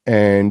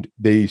 and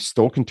they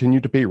still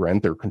continued to pay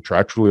rent. They're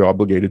contractually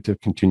obligated to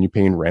continue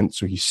paying rent.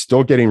 So he's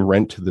still getting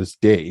rent to this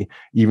day,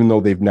 even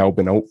though they've now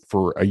been out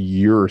for a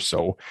year or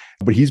so.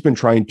 But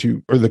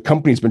the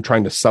company's been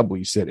trying to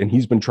sublease it, and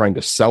he's been trying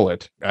to sell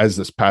it as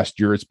this past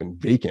year it's been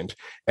vacant,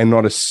 and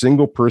not a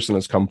single person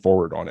has come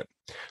forward on it.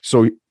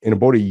 So in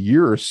about a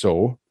year or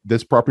so,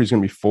 this property is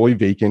going to be fully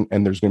vacant,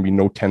 and there's going to be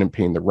no tenant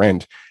paying the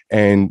rent.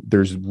 And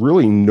there's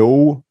really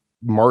no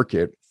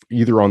market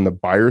either on the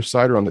buyer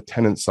side or on the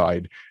tenant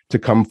side to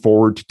come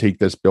forward to take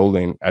this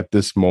building at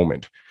this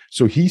moment.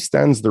 So he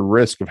stands the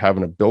risk of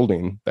having a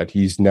building that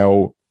he's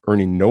now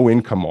earning no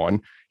income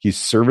on. He's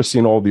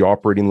servicing all the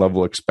operating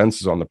level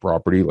expenses on the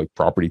property, like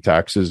property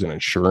taxes and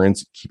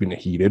insurance, keeping it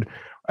heated.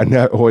 And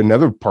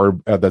another part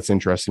that's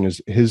interesting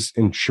is his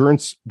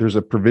insurance. There's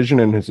a provision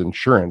in his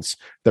insurance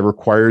that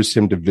requires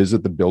him to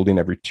visit the building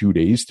every 2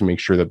 days to make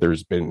sure that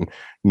there's been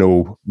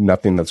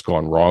nothing that's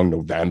gone wrong,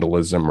 no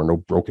vandalism or no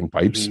broken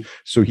pipes. Mm-hmm.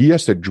 So he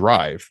has to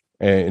drive.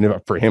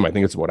 And for him, I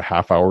think it's about a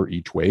half hour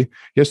each way.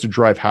 He has to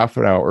drive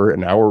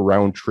an hour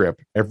round trip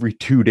every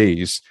 2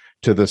 days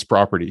to this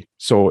property.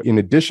 So in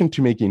addition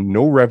to making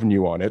no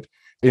revenue on it,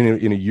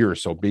 in a year or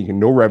so, making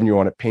no revenue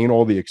on it, paying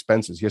all the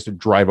expenses, he has to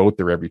drive out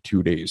there every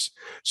 2 days.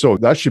 So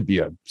that should be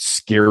a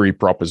scary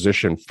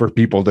proposition for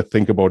people to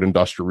think about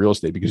industrial real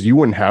estate, because you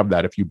wouldn't have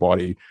that if you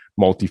bought a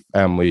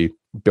multifamily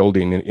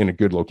building in a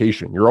good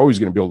location. You're always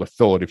going to be able to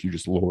fill it if you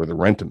just lower the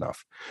rent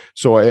enough.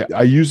 So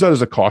I use that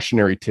as a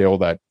cautionary tale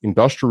that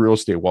industrial real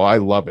estate, while I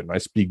love it and I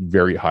speak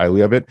very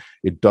highly of it,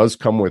 it does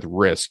come with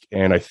risk.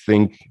 And I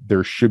think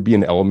there should be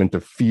an element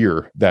of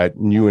fear that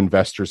new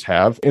investors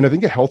have. And I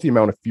think a healthy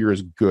amount of fear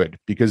is good,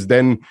 because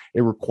then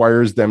it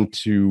requires them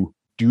to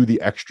do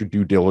the extra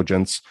due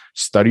diligence,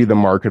 study the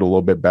market a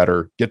little bit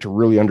better, get to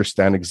really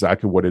understand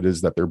exactly what it is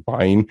that they're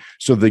buying.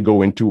 So they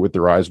go into it with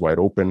their eyes wide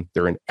open.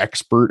 They're an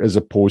expert, as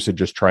opposed to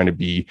just trying to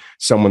be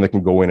someone that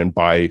can go in and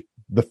buy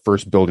the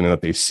first building that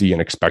they see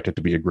and expect it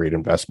to be a great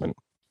investment.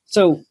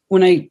 So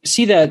when I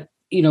see that,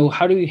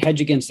 how do we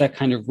hedge against that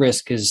kind of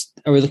risk?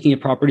 Are we looking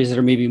at properties that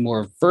are maybe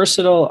more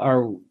versatile?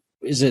 Or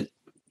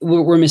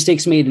were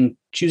mistakes made in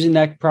choosing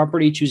that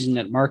property, choosing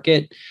that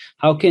market?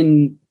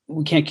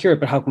 We can't cure it,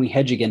 but how can we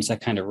hedge against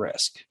that kind of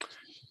risk?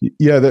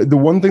 Yeah, the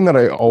one thing that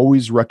I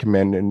always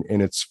recommend,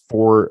 and it's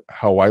for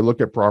how I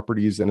look at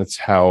properties, and it's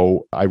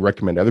how I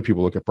recommend other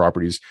people look at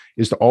properties,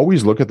 is to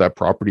always look at that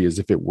property as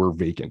if it were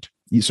vacant.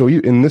 So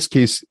in this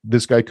case,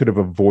 this guy could have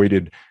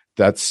avoided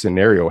that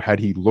scenario had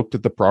he looked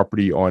at the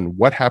property on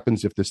what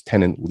happens if this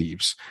tenant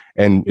leaves.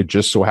 And it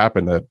just so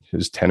happened that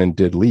his tenant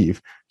did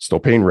leave, still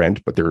paying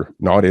rent, but they're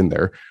not in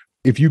there.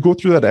 If you go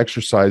through that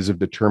exercise of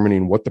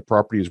determining what the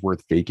property is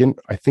worth vacant,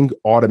 I think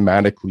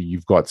automatically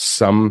you've got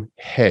some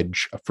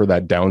hedge for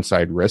that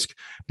downside risk,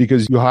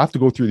 because you'll have to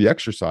go through the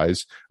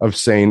exercise of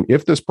saying,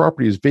 if this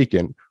property is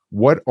vacant,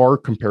 what are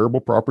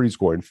comparable properties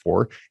going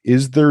for?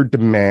 Is there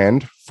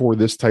demand for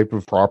this type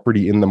of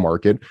property in the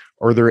market?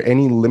 Are there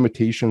any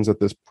limitations that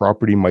this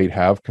property might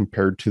have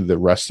compared to the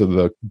rest of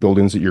the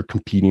buildings that you're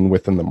competing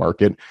with in the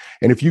market?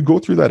 And if you go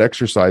through that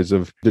exercise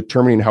of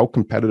determining how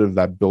competitive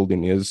that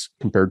building is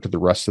compared to the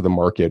rest of the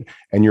market,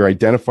 and you're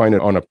identifying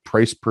it on a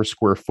price per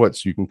square foot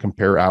so you can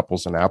compare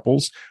apples and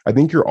apples, I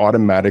think you're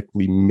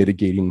automatically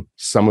mitigating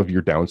some of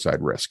your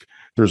downside risk.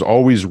 There's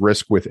always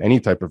risk with any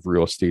type of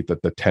real estate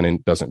that the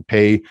tenant doesn't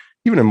pay.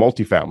 Even in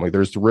multifamily,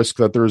 there's the risk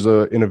that there's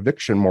an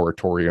eviction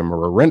moratorium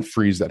or a rent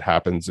freeze that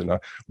happens in a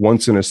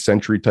once in a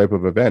century type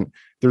of event.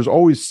 There's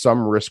always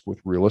some risk with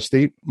real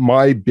estate.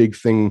 My big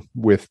thing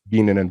with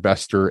being an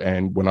investor,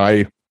 and when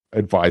I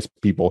advise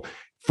people,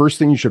 first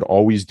thing you should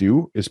always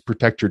do is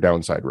protect your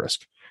downside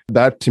risk.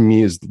 That to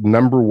me is the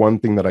number one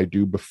thing that I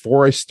do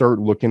before I start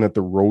looking at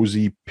the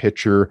rosy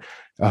picture,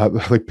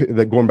 like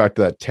going back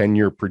to that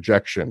 10-year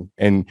projection.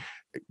 And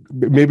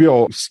maybe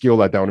I'll scale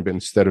that down a bit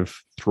instead of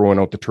throwing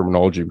out the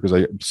terminology,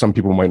 because some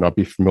people might not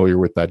be familiar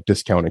with that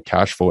discounted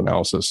cash flow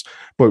analysis.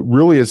 But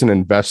really, as an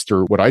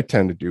investor, what I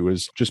tend to do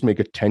is just make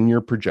a 10-year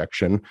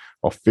projection.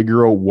 I'll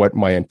figure out what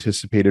my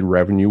anticipated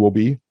revenue will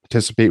be,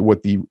 anticipate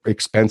what the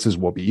expenses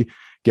will be,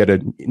 get a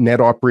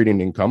net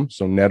operating income,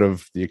 so net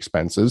of the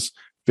expenses,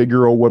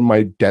 figure out what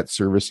my debt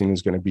servicing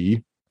is going to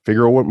be,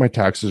 figure out what my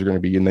taxes are going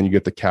to be, and then you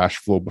get the cash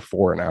flow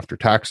before and after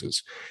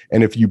taxes.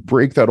 And if you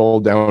break that all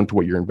down to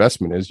what your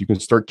investment is, you can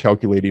start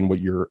calculating what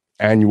your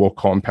annual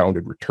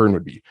compounded return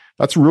would be.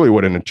 That's really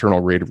what an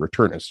internal rate of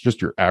return is,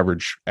 just your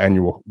average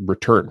annual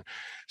return.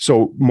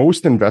 So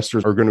most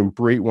investors are going to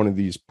create one of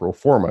these pro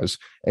formas,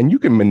 and you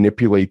can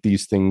manipulate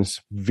these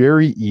things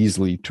very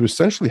easily to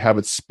essentially have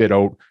it spit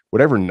out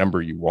whatever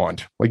number you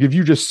want. Like if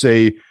you just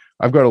say,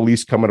 I've got a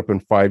lease coming up in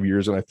 5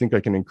 years, and I think I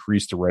can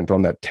increase the rent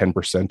on that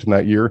 10% in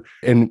that year.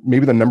 And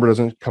maybe the number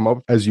doesn't come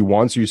up as you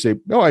want. So you say,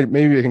 no,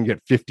 maybe I can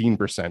get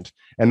 15%.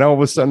 And now all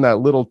of a sudden that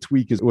little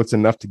tweak is what's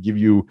enough to give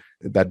you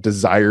that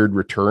desired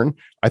return.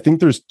 I think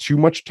there's too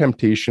much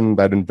temptation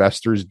that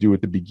investors do at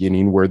the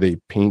beginning, where they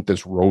paint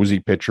this rosy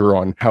picture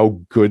on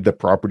how good the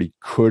property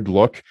could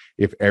look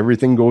if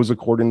everything goes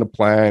according to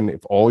plan,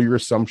 if all your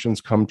assumptions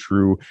come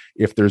true,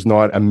 if there's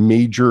not a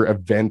major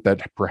event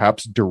that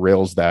perhaps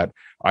derails that.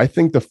 I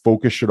think the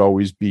focus should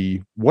always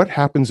be, what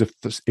happens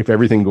if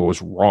everything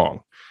goes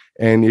wrong?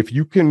 And if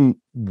you can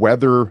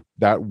weather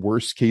that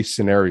worst case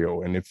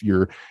scenario, and if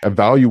your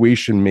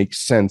evaluation makes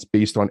sense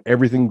based on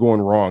everything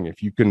going wrong,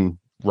 if you can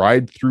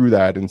ride through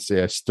that and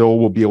say, I still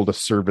will be able to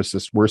service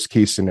this worst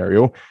case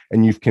scenario,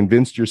 and you've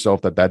convinced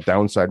yourself that that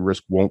downside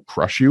risk won't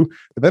crush you,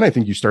 then I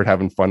think you start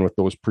having fun with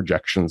those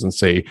projections and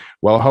say,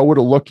 well, how would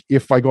it look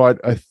if I got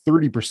a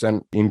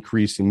 30%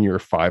 increase in year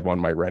 5 on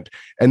my rent?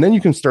 And then you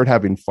can start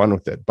having fun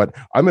with it. But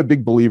I'm a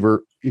big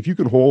believer, if you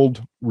can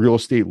hold real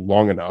estate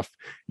long enough,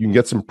 you can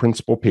get some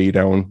principal pay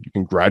down, you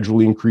can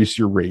gradually increase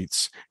your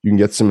rates, you can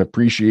get some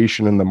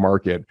appreciation in the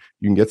market,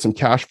 you can get some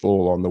cash flow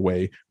along the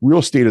way. Real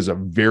estate is a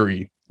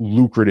very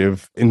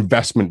lucrative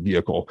investment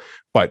vehicle,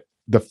 but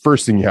the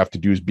first thing you have to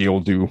do is be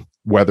able to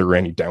weather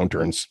any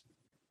downturns.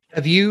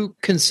 Have you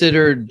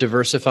considered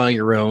diversifying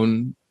your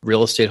own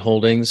real estate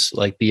holdings,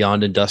 like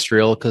beyond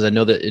industrial? Because I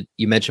know that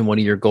you mentioned one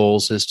of your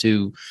goals is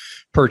to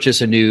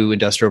purchase a new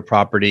industrial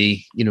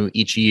property,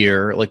 each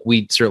year. Like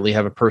we certainly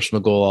have a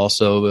personal goal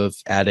also of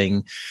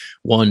adding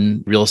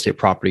one real estate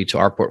property to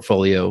our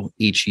portfolio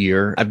each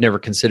year. I've never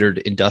considered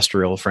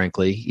industrial,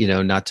 frankly,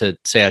 not to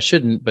say I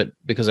shouldn't, but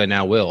because I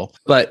now will.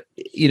 But,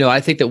 I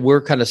think that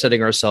we're kind of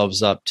setting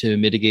ourselves up to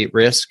mitigate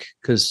risk,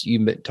 because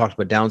you talked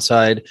about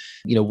downside.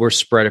 We're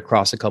spread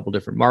across a couple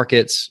different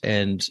markets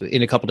and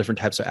in a couple different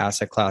types of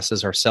asset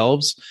classes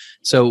ourselves.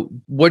 So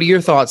what are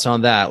your thoughts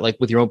on that, like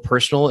with your own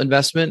personal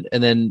investment?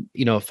 And then,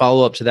 a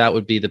follow up to that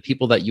would be the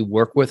people that you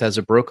work with as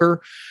a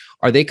broker.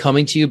 Are they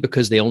coming to you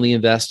because they only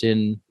invest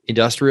in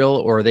industrial,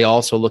 or are they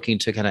also looking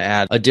to kind of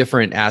add a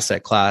different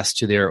asset class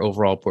to their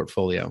overall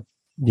portfolio?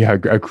 Yeah,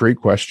 great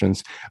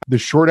questions. The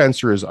short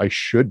answer is I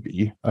should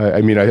be.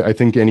 I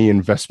think any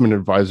investment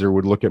advisor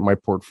would look at my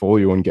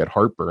portfolio and get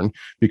heartburn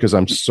because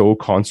I'm so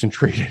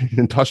concentrated in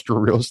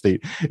industrial real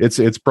estate.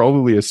 It's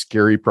probably a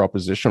scary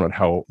proposition on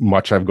how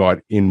much I've got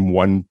in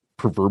one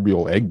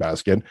proverbial egg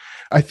basket.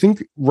 I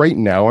think right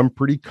now I'm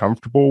pretty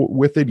comfortable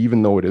with it,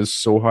 even though it is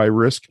so high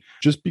risk,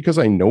 just because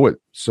I know it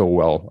so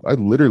well. I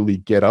literally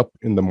get up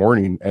in the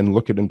morning and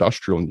look at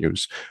industrial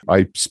news.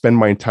 I spend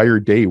my entire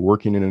day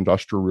working in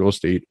industrial real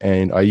estate,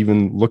 and I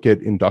even look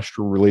at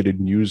industrial related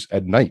news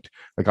at night.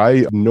 Like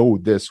I know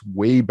this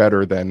way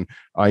better than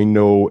I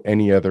know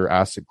any other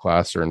asset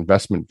class or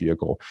investment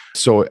vehicle.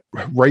 So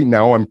right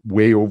now I'm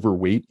way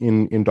overweight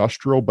in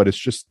industrial, but it's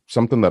just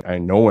something that I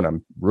know and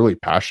I'm really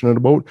passionate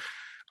about.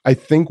 I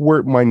think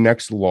where my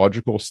next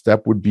logical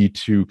step would be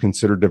to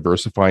consider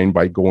diversifying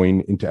by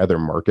going into other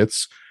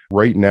markets.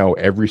 Right now,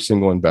 every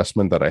single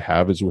investment that I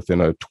have is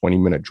within a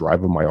 20-minute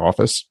drive of my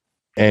office.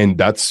 And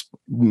that's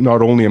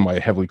not only am I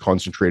heavily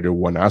concentrated in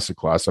one asset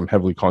class, I'm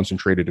heavily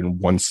concentrated in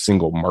one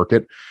single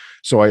market.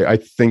 So I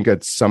think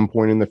at some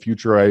point in the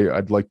future,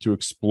 I'd like to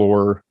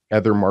explore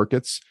other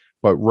markets.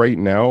 But right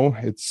now,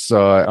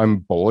 I'm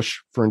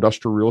bullish for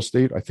industrial real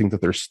estate. I think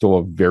that there's still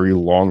a very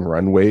long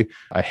runway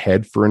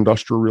ahead for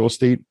industrial real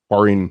estate,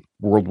 barring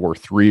World War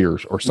III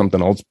or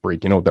something else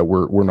breaking out that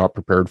we're not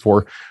prepared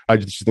for. I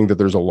just think that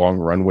there's a long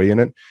runway in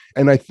it.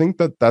 And I think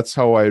that that's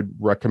how I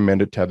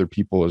recommend it to other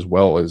people as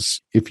well,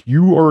 is if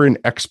you are an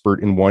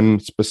expert in one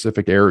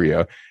specific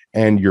area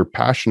and you're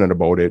passionate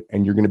about it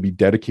and you're going to be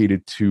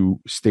dedicated to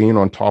staying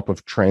on top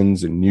of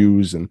trends and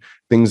news and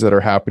things that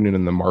are happening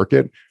in the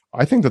market,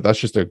 I think that that's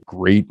just a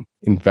great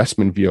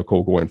investment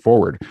vehicle going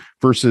forward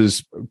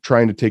versus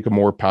trying to take a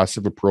more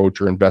passive approach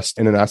or invest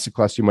in an asset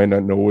class you might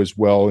not know as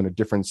well in a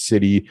different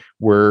city.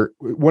 Where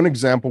one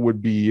example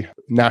would be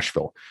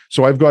Nashville.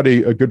 So I've got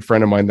a good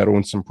friend of mine that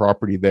owns some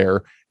property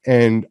there,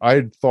 and I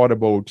had thought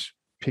about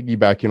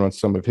piggybacking on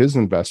some of his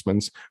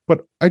investments,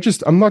 but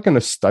I'm not going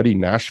to study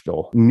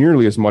Nashville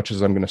nearly as much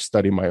as I'm going to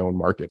study my own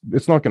market.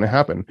 It's not going to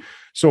happen.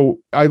 So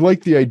I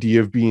like the idea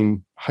of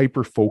being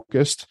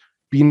hyper-focused,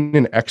 being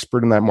an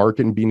expert in that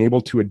market and being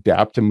able to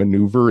adapt and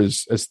maneuver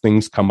as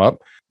things come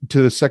up.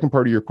 To the second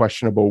part of your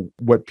question about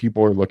what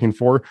people are looking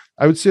for,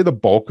 I would say the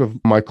bulk of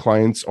my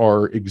clients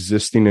are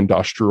existing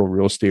industrial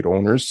real estate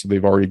owners. So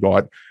they've already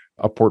got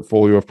a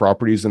portfolio of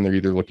properties and they're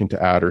either looking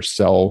to add or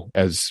sell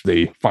as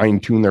they fine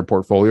tune their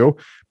portfolio.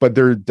 But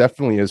there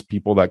definitely is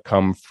people that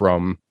come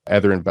from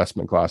other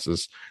investment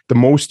classes. The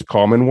most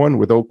common one,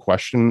 without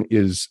question,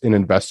 is an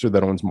investor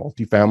that owns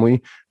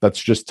multifamily that's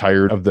just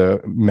tired of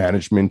the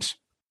management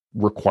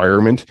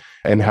requirement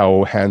and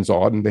how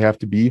hands-on they have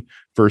to be,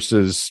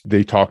 versus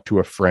they talk to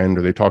a friend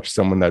or they talk to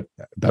someone that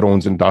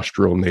owns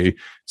industrial and they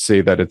say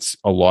that it's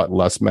a lot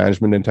less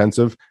management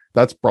intensive.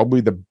 That's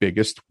probably the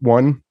biggest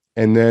one.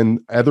 And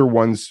then other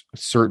ones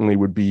certainly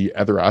would be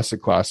other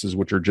asset classes,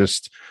 which are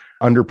just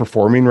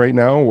underperforming right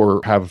now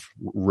or have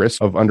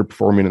risk of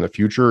underperforming in the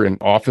future. And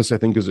office, I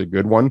think, is a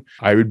good one.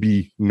 I would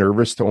be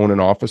nervous to own an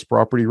office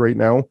property right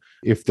now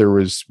if there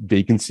was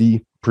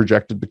vacancy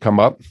projected to come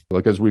up.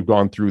 Like as we've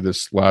gone through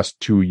this last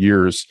 2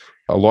 years,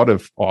 a lot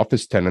of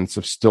office tenants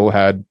have still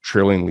had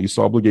trailing lease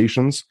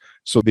obligations.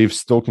 So they've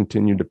still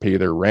continued to pay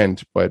their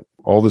rent, but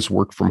all this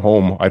work from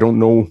home, I don't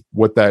know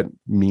what that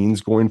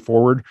means going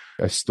forward.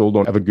 I still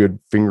don't have a good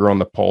finger on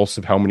the pulse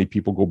of how many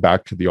people go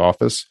back to the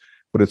office.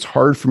 But it's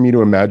hard for me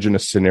to imagine a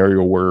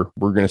scenario where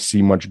we're going to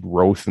see much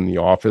growth in the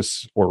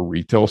office or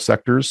retail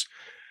sectors.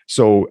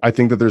 So I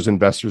think that there's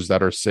investors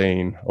that are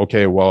saying,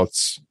 okay, well,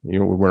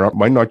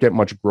 might not get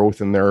much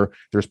growth in there.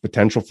 There's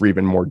potential for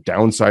even more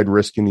downside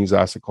risk in these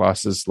asset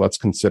classes. Let's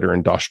consider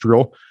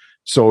industrial.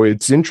 So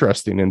it's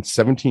interesting. In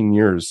 17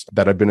 years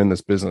that I've been in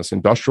this business,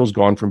 industrial's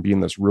gone from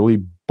being this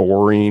really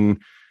boring,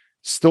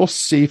 still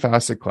safe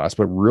asset class,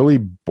 but really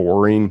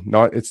boring.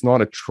 It's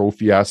not a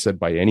trophy asset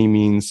by any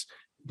means.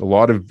 A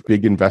lot of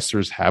big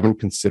investors haven't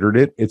considered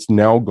it. It's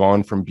now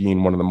gone from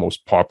being one of the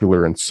most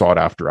popular and sought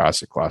after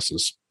asset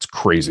classes. It's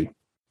crazy.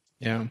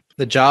 Yeah.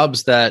 The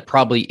jobs that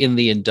probably in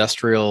the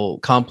industrial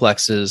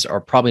complexes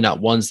are probably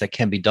not ones that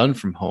can be done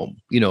from home.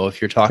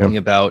 If you're talking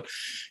about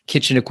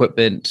kitchen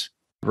equipment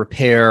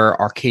repair,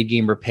 arcade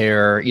game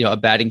repair, a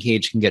batting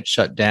cage can get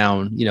shut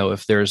down,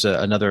 if there's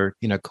another,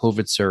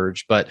 COVID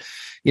surge. But,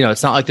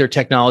 it's not like they're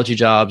technology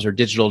jobs or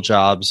digital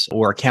jobs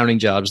or accounting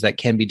jobs that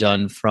can be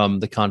done from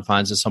the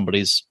confines of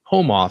somebody's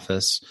home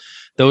office.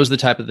 Those are the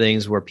type of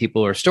things where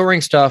people are storing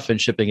stuff and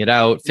shipping it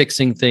out,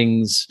 fixing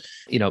things,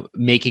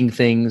 making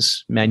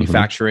things,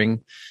 manufacturing.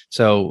 Mm-hmm.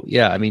 So,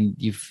 yeah,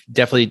 you've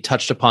definitely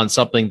touched upon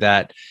something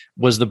that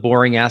was the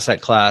boring asset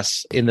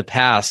class in the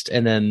past.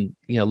 And then,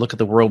 look at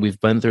the world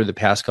we've been through the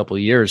past couple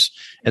of years,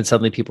 and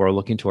suddenly people are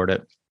looking toward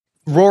it.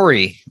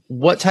 Rory,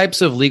 what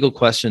types of legal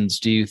questions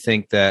do you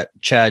think that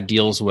Chad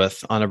deals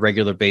with on a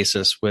regular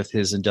basis with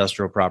his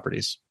industrial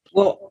properties?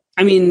 Well,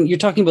 you're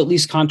talking about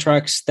lease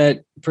contracts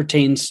that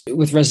pertains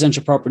with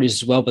residential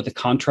properties as well, but the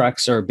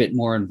contracts are a bit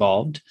more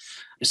involved.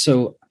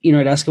 So,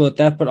 I'd ask about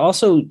that. But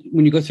also,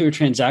 when you go through a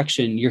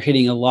transaction, you're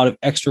hitting a lot of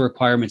extra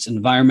requirements,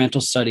 environmental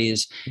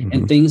studies, mm-hmm.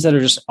 and things that are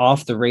just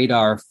off the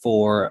radar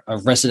for a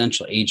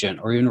residential agent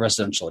or even a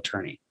residential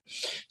attorney.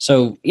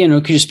 So,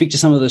 could you speak to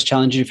some of those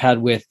challenges you've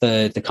had with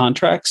the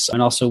contracts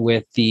and also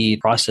with the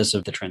process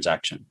of the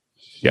transaction?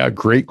 Yeah,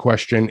 great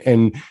question.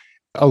 And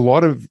a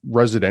lot of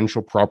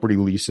residential property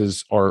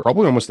leases are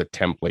probably almost a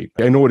template.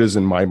 I know it is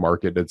in my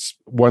market. It's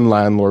one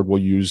landlord will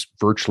use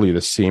virtually the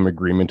same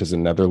agreement as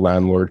another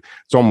landlord.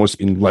 It's almost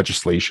in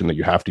legislation that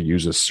you have to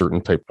use a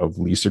certain type of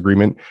lease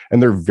agreement.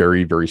 And they're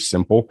very, very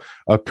simple.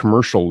 A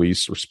commercial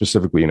lease, or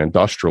specifically an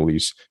industrial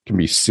lease, can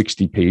be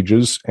 60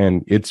 pages,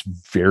 and it's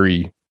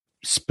very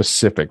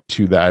specific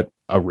to that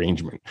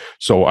arrangement.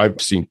 So I've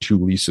seen 2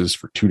 leases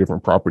for 2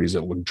 different properties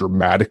that look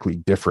dramatically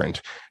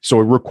different. So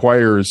it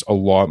requires a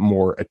lot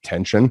more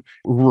attention. It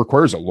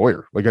requires a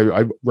lawyer. Like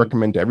I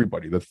recommend to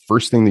everybody, the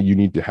first thing that you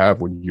need to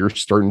have when you're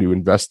starting to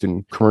invest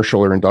in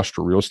commercial or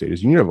industrial real estate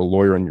is you need to have a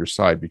lawyer on your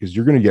side, because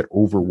you're going to get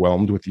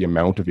overwhelmed with the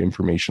amount of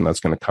information that's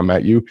going to come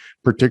at you,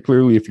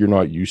 particularly if you're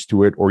not used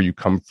to it or you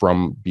come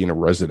from being a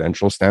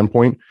residential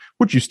standpoint,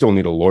 which you still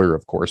need a lawyer,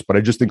 of course. But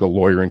I just think a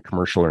lawyer in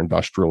commercial or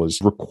industrial is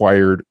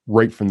required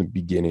right from the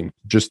beginning,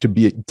 just to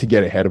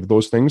get ahead of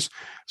those things.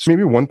 So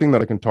maybe one thing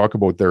that I can talk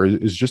about there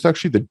is just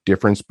actually the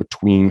difference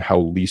between how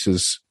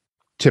leases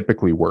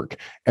typically work.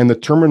 And the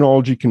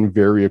terminology can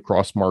vary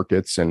across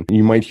markets, and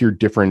you might hear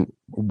different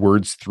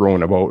words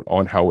thrown about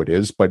on how it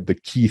is, but the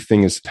key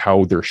thing is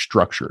how they're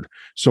structured.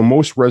 So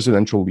most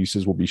residential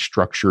leases will be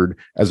structured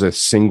as a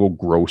single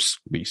gross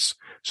lease.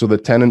 So the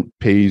tenant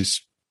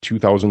pays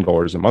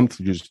 $2,000 a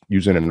month, just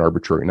using an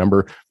arbitrary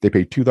number. They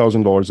pay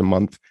 $2,000 a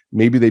month.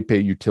 Maybe they pay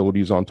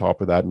utilities on top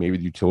of that. Maybe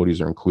the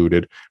utilities are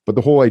included. But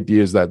the whole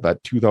idea is that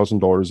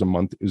 $2,000 a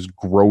month is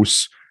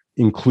gross,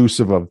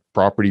 inclusive of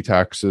property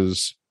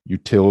taxes,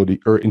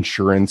 utility or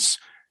insurance,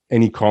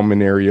 any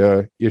common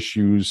area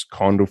issues,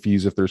 condo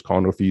fees, if there's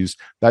condo fees.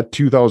 That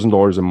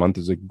 $2,000 a month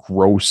is a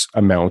gross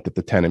amount that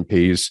the tenant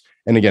pays.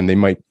 And again, they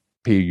might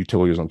pay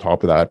utilities on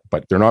top of that,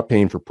 but they're not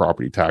paying for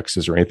property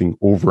taxes or anything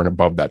over and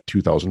above that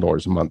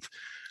 $2,000 a month.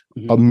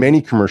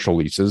 Many commercial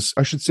leases,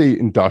 I should say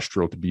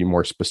industrial to be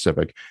more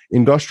specific,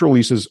 industrial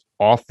leases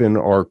often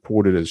are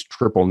quoted as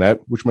triple net,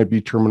 which might be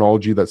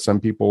terminology that some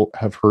people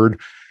have heard.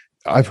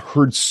 I've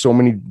heard so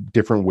many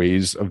different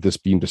ways of this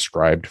being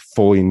described: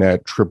 fully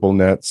net, triple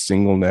net,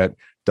 single net,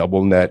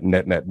 double net,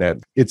 net, net, net.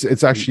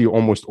 It's actually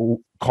almost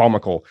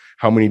comical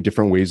how many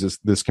different ways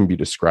this can be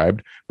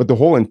described. But the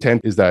whole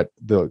intent is that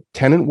the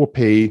tenant will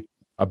pay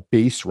a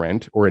base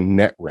rent or a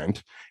net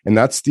rent, and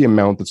that's the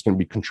amount that's going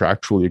to be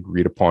contractually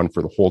agreed upon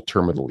for the whole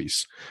term of the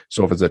lease.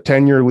 So if it's a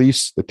 10-year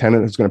lease, the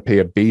tenant is going to pay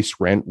a base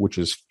rent, which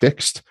is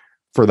fixed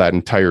for that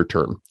entire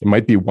term. It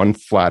might be one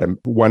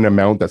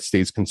amount that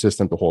stays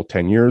consistent the whole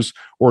 10 years,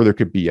 or there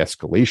could be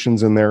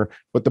escalations in there.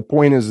 But the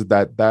point is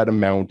that that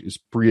amount is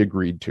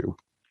pre-agreed to.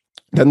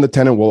 Then the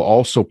tenant will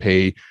also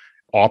pay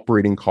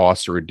operating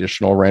costs or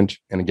additional rent.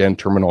 And again,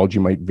 terminology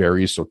might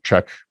vary, so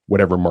check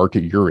whatever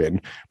market you're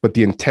in. But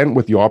the intent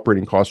with the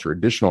operating costs or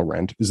additional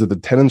rent is that the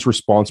tenant's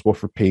responsible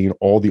for paying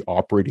all the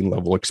operating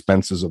level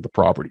expenses of the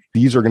property.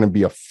 These are going to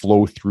be a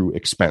flow-through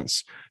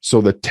expense. So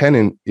the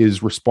tenant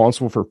is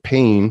responsible for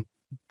paying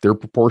their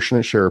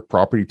proportionate share of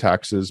property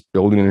taxes,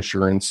 building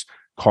insurance,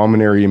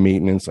 common area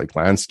maintenance like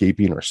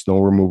landscaping or snow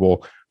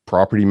removal,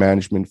 property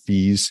management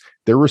fees.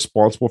 They're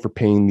responsible for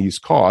paying these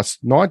costs,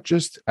 not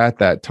just at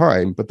that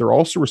time, but they're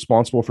also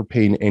responsible for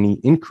paying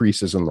any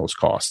increases in those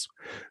costs.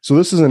 So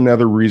this is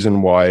another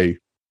reason why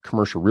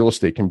commercial real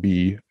estate can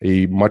be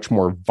a much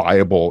more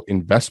viable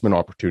investment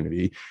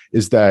opportunity,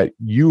 is that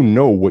you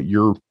know what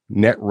your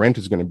net rent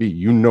is going to be.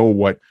 You know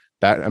what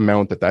that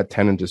amount that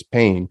tenant is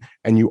paying.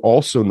 And you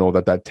also know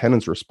that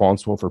tenant's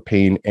responsible for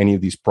paying any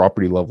of these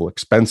property level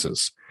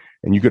expenses.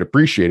 And you could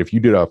appreciate if you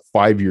did a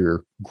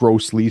 5-year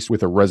gross lease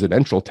with a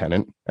residential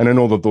tenant, and I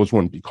know that those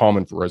wouldn't be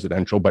common for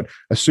residential, but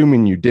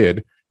assuming you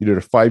did a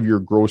 5-year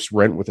gross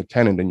rent with a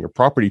tenant and your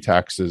property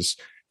taxes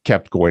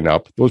kept going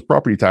up, those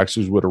property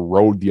taxes would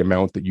erode the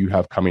amount that you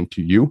have coming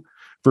to you,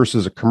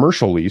 versus a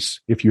commercial lease,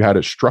 if you had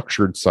it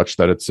structured such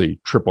that it's a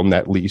triple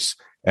net lease.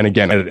 And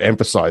again, I'd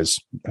emphasize,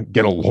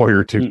 get a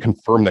lawyer to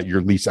confirm that your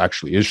lease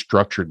actually is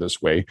structured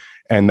this way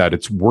and that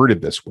it's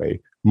worded this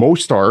way.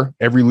 Most are.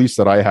 Every lease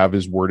that I have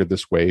is worded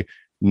this way.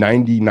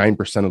 99%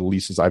 of the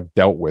leases I've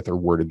dealt with are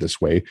worded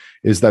this way,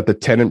 is that the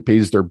tenant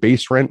pays their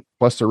base rent,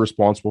 plus they're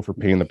responsible for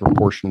paying the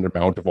proportionate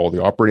amount of all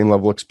the operating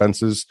level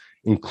expenses,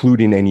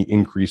 including any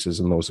increases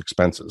in those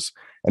expenses.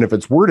 And if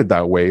it's worded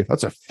that way,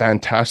 that's a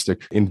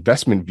fantastic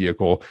investment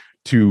vehicle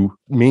to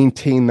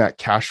maintain that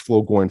cash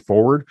flow going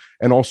forward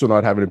and also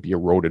not having it be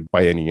eroded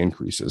by any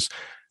increases.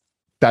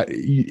 That,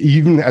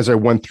 even as I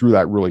went through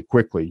that really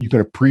quickly, you can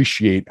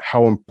appreciate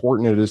how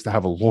important it is to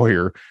have a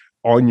lawyer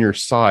on your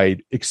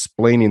side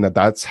explaining that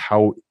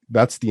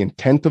that's the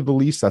intent of the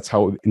lease, that's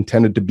how it's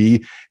intended to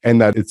be,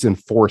 and that it's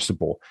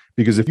enforceable.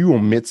 Because if you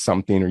omit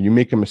something or you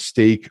make a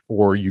mistake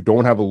or you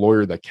don't have a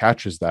lawyer that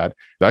catches that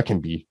can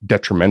be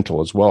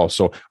detrimental as well.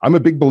 So I'm a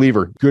big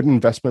believer. Good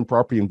investment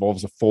property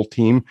involves a full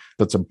team.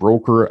 That's a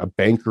broker, a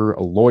banker,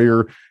 a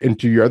lawyer. And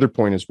to your other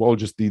point as well,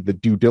 just the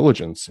due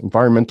diligence,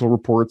 environmental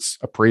reports,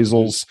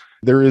 appraisals.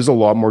 There is a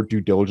lot more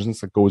due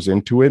diligence that goes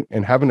into it.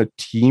 And having a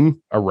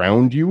team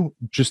around you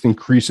just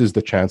increases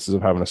the chances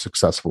of having a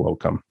successful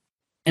outcome.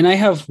 And I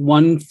have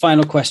one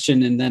final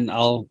question, and then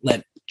I'll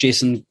let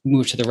Jason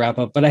move to the wrap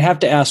up. But I have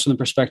to ask from the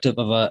perspective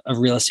of a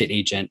real estate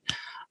agent,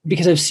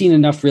 because I've seen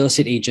enough real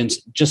estate agents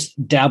just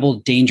dabble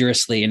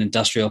dangerously in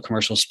industrial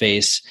commercial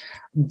space.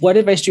 What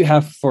advice do you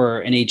have for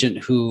an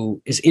agent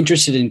who is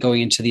interested in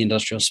going into the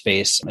industrial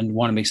space and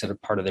want to make that a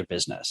part of their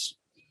business?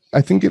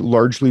 I think it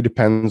largely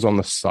depends on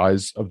the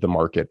size of the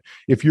market.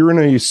 If you're in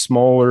a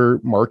smaller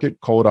market,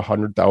 call it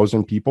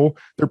 100,000 people,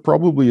 there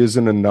probably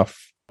isn't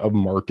enough of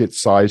market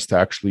size to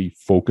actually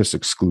focus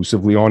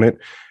exclusively on it.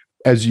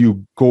 As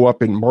you go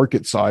up in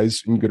market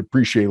size, and you could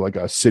appreciate like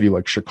a city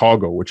like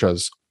Chicago, which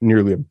has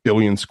nearly 1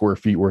 billion square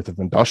feet worth of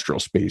industrial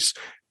space,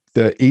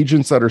 the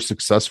agents that are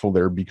successful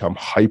there become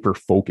hyper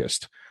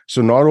focused.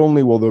 So not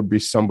only will there be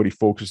somebody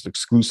focused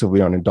exclusively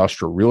on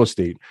industrial real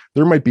estate,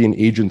 there might be an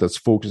agent that's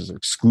focused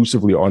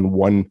exclusively on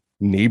one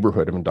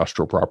neighborhood of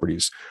industrial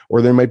properties,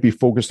 or they might be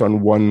focused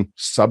on one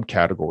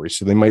subcategory.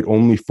 So they might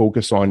only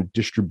focus on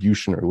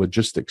distribution or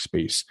logistics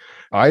space.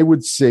 I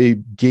would say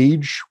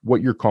gauge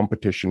what your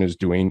competition is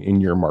doing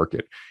in your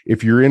market.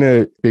 If you're in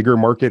a bigger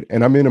market,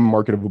 and I'm in a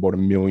market of about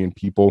 1 million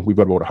people, we've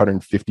got about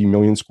 150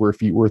 million square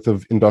feet worth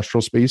of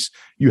industrial space,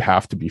 you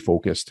have to be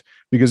focused.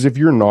 Because if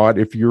you're not,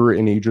 if you're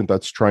an agent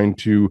that's trying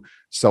to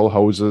sell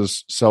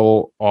houses,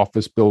 sell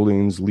office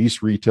buildings,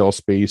 lease retail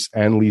space,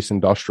 and lease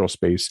industrial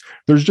space,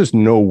 there's just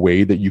no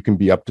way that you can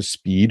be up to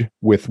speed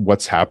with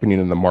what's happening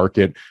in the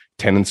market,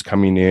 tenants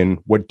coming in,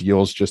 what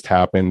deals just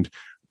happened,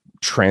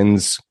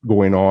 trends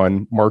going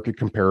on, market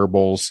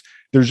comparables.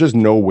 There's just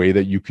no way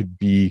that you could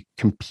be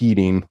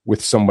competing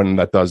with someone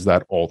that does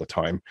that all the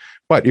time.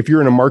 But if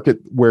you're in a market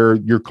where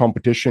your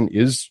competition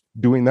is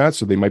doing that,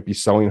 so they might be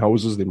selling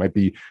houses, they might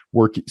be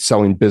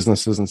selling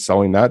businesses and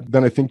selling that,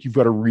 then I think you've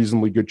got a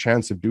reasonably good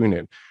chance of doing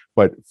it.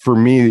 But for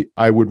me,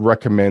 I would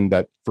recommend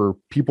that for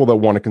people that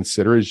want to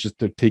consider is just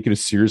to take it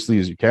as seriously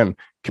as you can.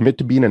 Commit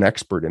to being an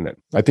expert in it.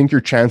 I think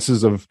your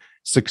chances of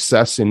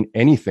success in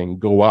anything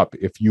go up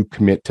if you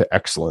commit to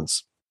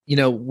excellence. You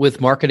know,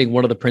 with marketing,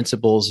 one of the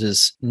principles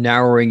is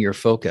narrowing your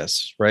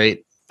focus,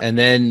 right? And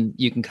then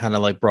you can kind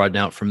of like broaden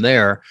out from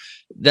there.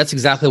 That's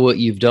exactly what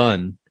you've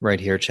done right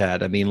here,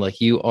 Chad. I mean, like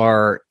you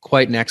are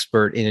quite an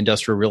expert in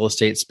industrial real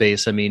estate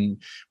space. I mean,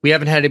 we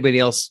haven't had anybody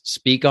else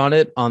speak on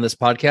it on this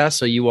podcast,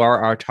 so you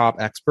are our top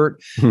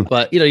expert.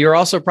 But, you know, you're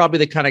also probably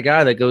the kind of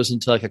guy that goes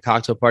into like a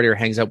cocktail party or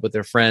hangs out with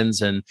their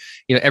friends and,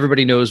 you know,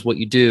 everybody knows what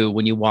you do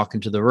when you walk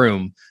into the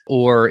room.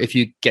 Or if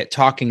you get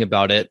talking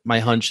about it, my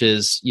hunch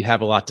is you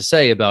have a lot to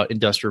say about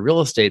industrial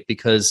real estate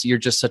because you're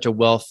just such a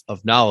wealth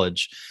of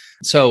knowledge.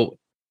 So,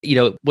 you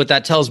know, what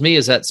that tells me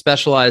is that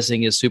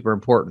specializing is super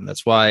important.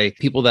 That's why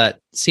people that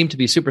seem to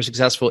be super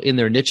successful in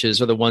their niches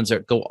are the ones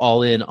that go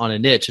all in on a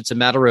niche. It's a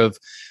matter of,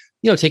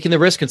 you know, taking the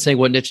risk and saying,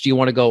 what niche do you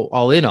want to go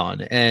all in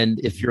on? And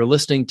if you're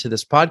listening to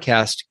this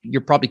podcast,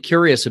 you're probably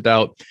curious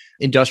about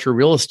industrial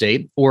real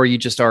estate, or you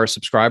just are a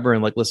subscriber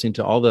and like listening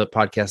to all the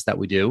podcasts that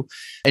we do.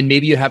 And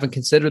maybe you haven't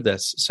considered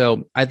this.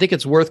 So I think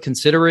it's worth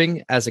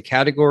considering as a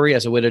category,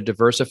 as a way to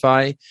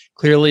diversify.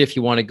 Clearly, if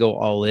you want to go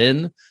all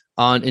in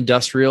on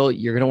industrial,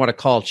 you're going to want to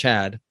call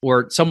Chad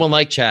or someone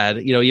like Chad.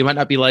 You know, you might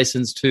not be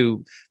licensed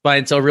to buy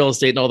and sell real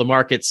estate in all the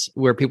markets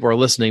where people are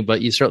listening,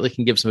 but you certainly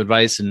can give some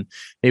advice and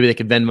maybe they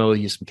can Venmo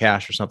you some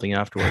cash or something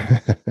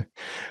afterward.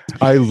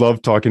 I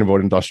love talking about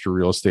industrial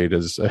real estate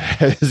as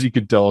you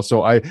could tell.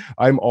 So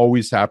I'm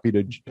always happy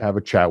to have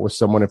a chat with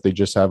someone if they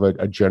just have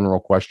a general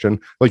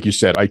question. Like you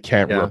said, I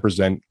can't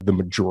represent the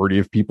majority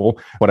of people,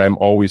 but I'm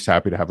always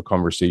happy to have a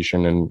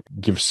conversation and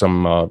give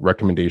some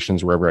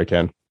recommendations wherever I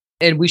can.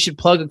 And we should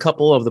plug a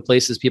couple of the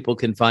places people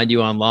can find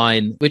you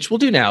online, which we'll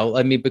do now.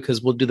 I mean,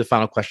 because we'll do the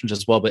final questions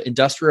as well, but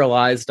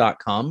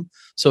industrialize.com.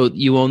 So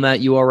you own that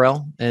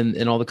URL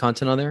and all the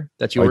content on there?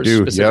 That's yours? I do.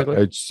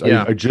 Specifically?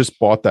 Yeah. I just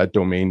bought that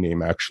domain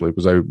name actually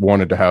because I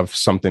wanted to have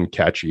something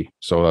catchy.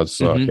 So that's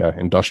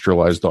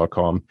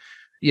industrialize.com.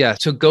 Yeah.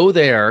 So go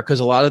there because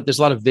there's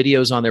a lot of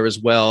videos on there as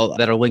well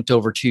that are linked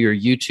over to your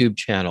YouTube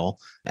channel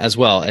as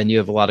well. And you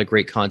have a lot of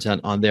great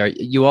content on there.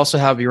 You also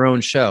have your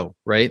own show,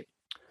 right?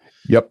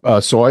 Yep.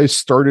 So I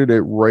started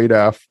it right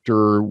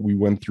after we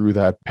went through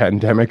that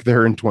pandemic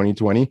there in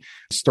 2020.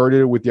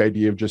 Started with the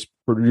idea of just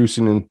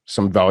producing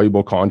some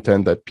valuable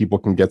content that people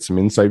can get some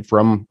insight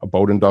from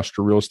about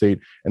industrial real estate.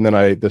 And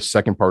then the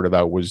second part of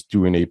that was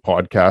doing a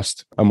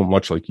podcast,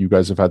 much like you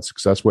guys have had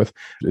success with,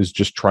 is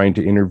just trying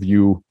to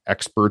interview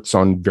experts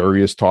on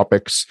various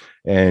topics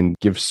and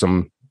give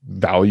some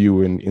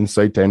value and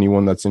insight to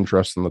anyone that's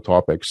interested in the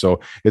topic.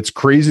 So it's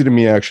crazy to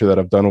me actually that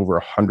I've done over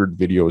 100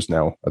 videos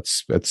now.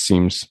 That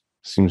seems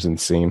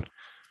insane.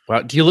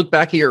 Wow. Do you look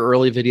back at your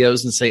early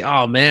videos and say,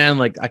 oh man,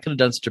 like I could have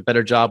done such a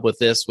better job with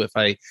this if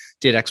I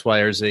did X, Y,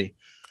 or Z?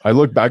 I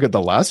look back at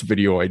the last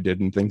video I did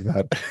and think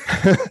that.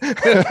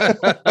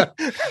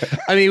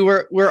 I mean,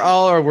 we're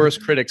all our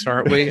worst critics,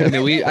 aren't we? I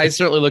mean, I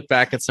certainly look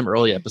back at some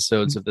early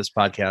episodes of this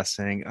podcast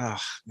saying,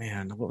 oh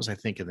man, what was I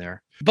thinking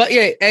there? But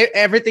yeah,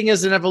 everything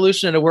is an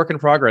evolution and a work in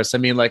progress. I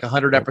mean, like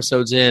 100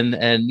 episodes in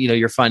and, you know,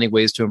 you're finding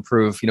ways to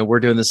improve. You know,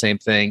 we're doing the same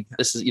thing.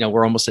 This is, you know,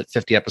 we're almost at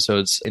 50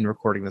 episodes in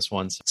recording this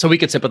one. So we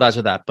could sympathize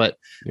with that. But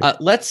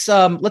let's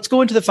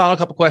go into the final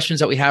couple questions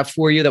that we have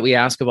for you that we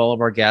ask of all of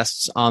our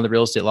guests on the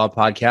Real Estate Law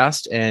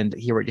Podcast and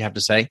hear what you have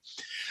to say.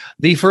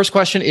 The first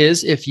question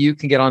is, if you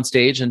can get on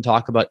stage and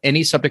talk about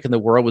any subject in the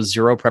world with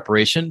zero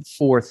preparation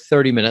for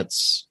 30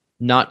 minutes,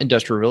 not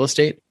industrial real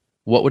estate,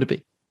 what would it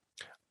be?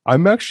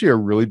 I'm actually a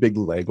really big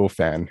Lego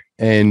fan.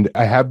 And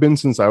I have been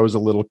since I was a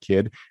little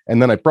kid.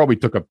 And then I probably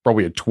took a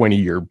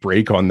 20-year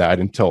break on that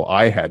until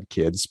I had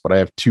kids. But I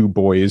have two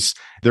boys.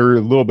 They're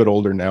a little bit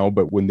older now,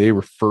 but when they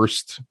were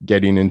first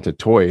getting into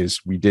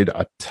toys, we did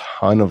a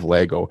ton of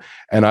Lego.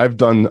 And I've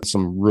done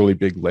some really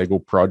big Lego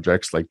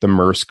projects like the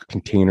Maersk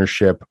container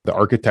ship, the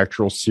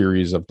architectural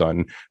series. I've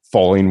done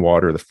Falling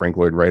Water, the Frank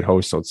Lloyd Wright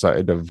House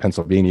outside of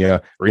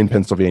Pennsylvania, or in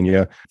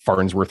Pennsylvania,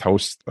 Farnsworth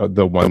House,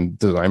 the one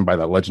designed by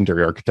that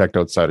legendary architect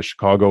outside of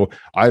Chicago.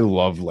 I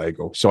love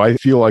Lego. So I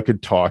feel I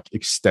could talk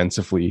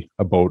extensively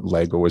about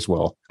Lego as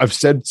well. I've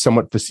said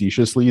somewhat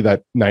facetiously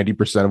that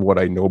 90% of what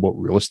I know about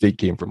real estate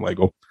came from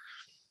Lego.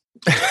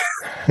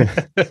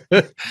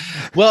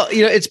 Well,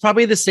 it's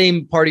probably the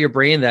same part of your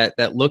brain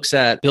that looks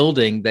at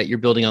building that you're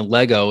building on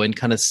Lego and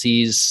kind of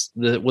sees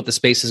what the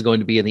space is going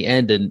to be in the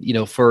end.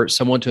 And, for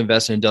someone to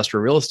invest in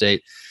industrial real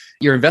estate,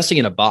 you're investing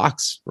in a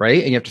box,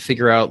 right? And you have to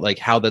figure out like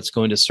how that's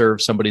going to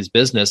serve somebody's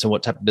business and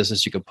what type of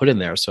business you can put in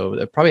there. So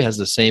it probably has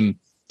the same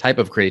type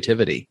of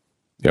creativity.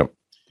 Yep,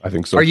 I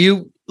think so. Are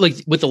you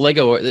like with the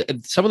Lego,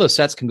 some of those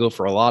sets can go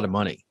for a lot of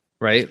money,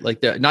 right?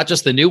 Like not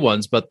just the new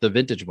ones, but the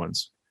vintage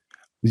ones.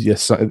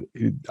 Yes,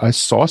 I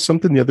saw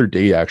something the other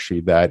day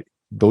actually that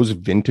those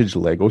vintage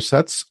Lego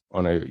sets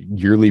on a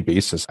yearly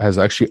basis has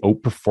actually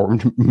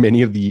outperformed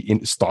many of the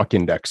stock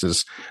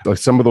indexes. Like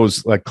some of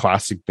those like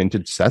classic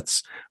vintage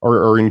sets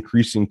are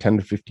increasing 10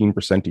 to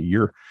 15% a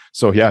year.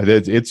 So yeah,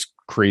 it's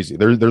crazy.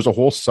 There's a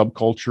whole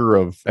subculture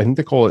of, I think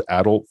they call it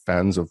adult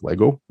fans of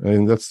Lego.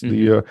 And that's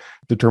the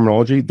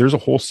terminology. There's a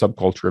whole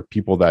subculture of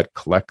people that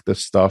collect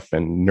this stuff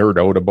and nerd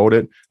out about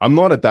it. I'm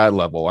not at that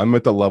level. I'm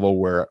at the level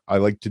where I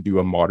like to do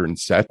a modern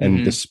set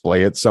and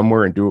display it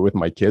somewhere and do it with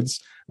my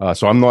kids.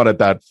 So I'm not at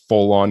that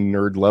full on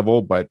nerd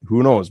level, but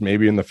who knows?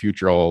 Maybe in the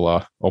future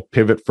I'll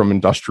pivot from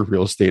industrial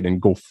real estate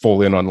and go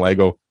full in on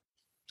Lego.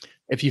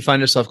 If you find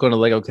yourself going to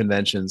Lego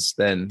conventions,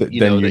 then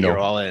you know you're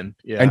all in.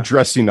 Yeah. And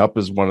dressing up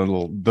as one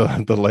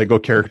of the Lego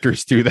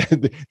characters too,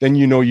 then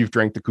you've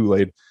drank the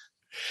Kool-Aid.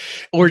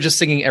 Or just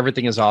singing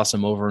 "Everything is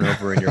Awesome" over and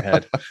over in your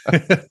head.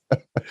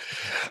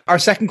 Our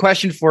second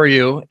question for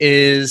you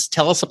is: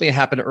 tell us something that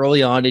happened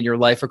early on in your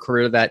life or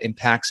career that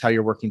impacts how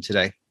you're working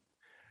today.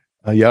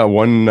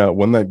 One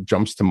that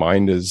jumps to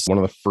mind is one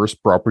of the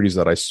first properties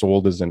that I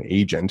sold as an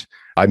agent.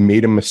 I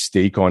made a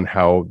mistake on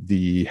how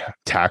the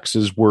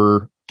taxes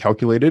were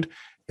calculated.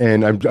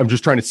 And I'm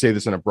just trying to say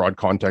this in a broad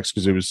context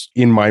because it was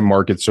in my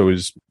market. So it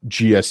was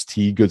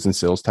GST, goods and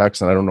sales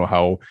tax. And I don't know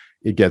how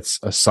it gets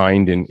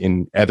assigned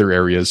in other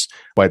areas,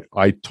 but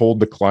I told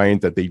the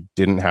client that they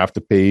didn't have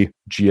to pay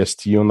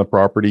GST on the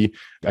property.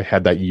 I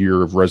had that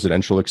year of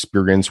residential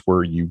experience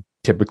where you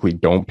typically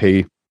don't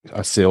pay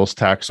a sales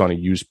tax on a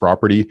used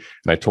property.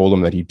 And I told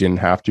him that he didn't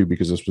have to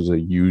because this was a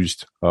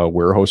used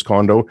warehouse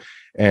condo.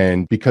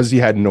 And because he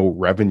had no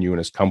revenue in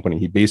his company,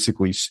 he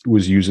basically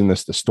was using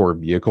this to store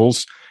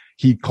vehicles.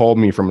 He called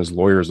me from his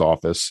lawyer's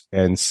office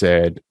and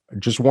said, I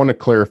just want to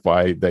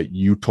clarify that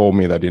you told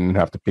me that I didn't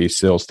have to pay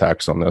sales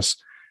tax on this.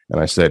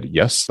 And I said,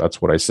 yes,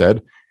 that's what I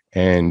said.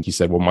 And he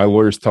said, well, my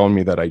lawyer's telling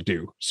me that I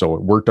do. So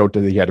it worked out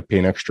that he had to pay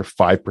an extra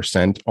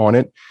 5% on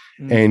it.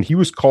 And he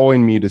was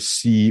calling me to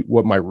see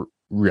what my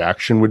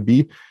reaction would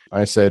be.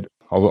 I said,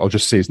 I'll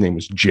just say his name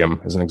was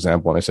Jim as an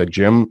example. And I said,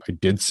 Jim, I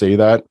did say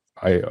that.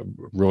 I'm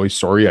really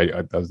sorry.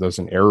 That was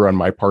an error on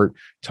my part.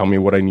 Tell me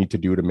what I need to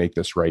do to make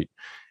this right.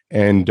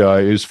 And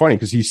it was funny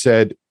because he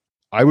said,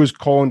 I was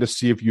calling to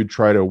see if you'd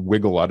try to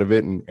wiggle out of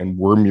it and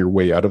worm your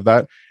way out of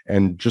that.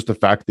 And just the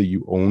fact that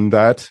you own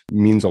that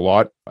means a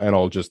lot. And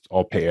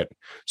I'll pay it.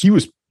 So he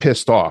was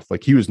pissed off.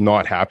 Like he was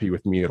not happy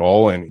with me at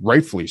all. And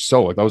rightfully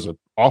so. Like that was an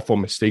awful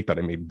mistake that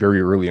I made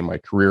very early in my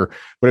career,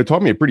 but it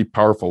taught me a pretty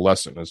powerful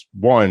lesson. Is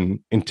one,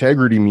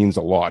 integrity means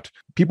a lot.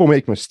 People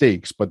make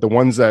mistakes, but the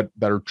ones that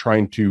are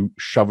trying to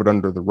shove it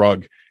under the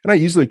rug. And I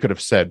easily could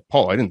have said,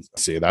 Paul, I didn't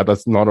say that.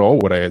 That's not all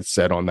what I had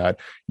said on that.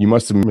 You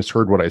must have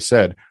misheard what I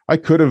said. I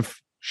could have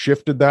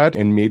shifted that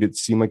and made it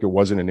seem like it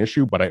wasn't an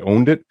issue, but I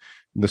owned it.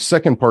 The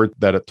second part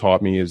that it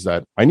taught me is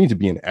that I need to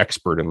be an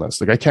expert in this.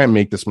 Like I can't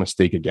make this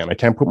mistake again. I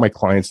can't put my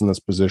clients in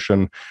this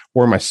position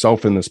or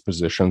myself in this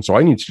position. So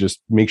I need to just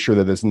make sure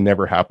that this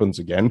never happens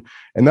again.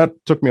 And that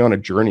took me on a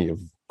journey of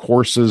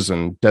courses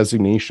and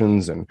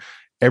designations and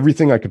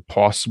everything I could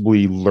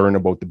possibly learn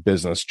about the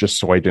business just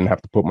so I didn't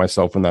have to put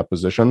myself in that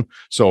position.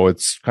 So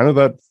it's kind of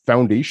that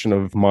foundation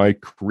of my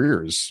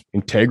careers,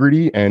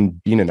 integrity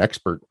and being an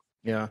expert.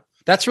 Yeah,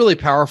 that's really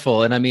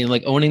powerful. And I mean,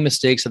 like owning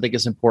mistakes, I think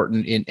is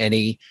important in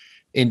any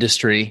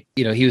industry.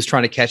 He was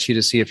trying to catch you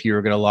to see if you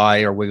were going to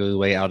lie or wiggle your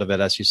way out of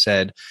it, as you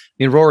said. I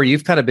mean, Rory,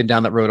 you've kind of been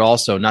down that road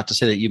also, not to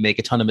say that you make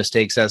a ton of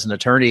mistakes as an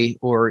attorney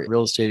or a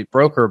real estate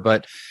broker,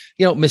 but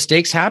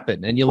mistakes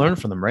happen and you learn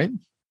from them, right?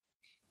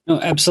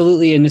 No,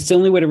 absolutely. And it's the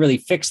only way to really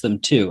fix them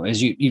too,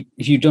 is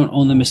if you don't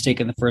own the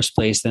mistake in the first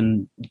place,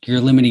 then you're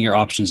limiting your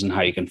options on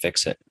how you can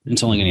fix it.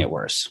 It's only going to get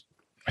worse.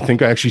 I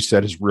think I actually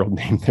said his real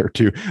name there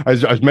too. I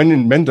was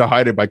meant to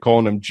hide it by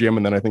calling him Jim,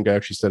 and then I think I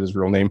actually said his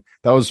real name.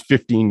 That was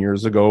 15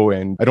 years ago,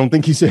 and I don't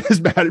think he's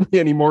as mad at me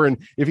anymore. And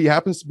if he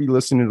happens to be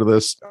listening to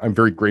this, I'm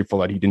very grateful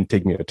that he didn't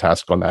take me to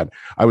task on that.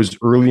 I was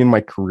early in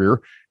my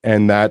career,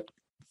 and that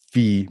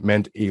fee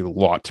meant a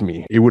lot to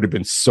me. It would have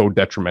been so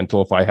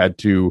detrimental if I had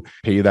to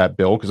pay that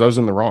bill because I was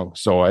in the wrong.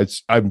 So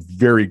I'm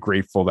very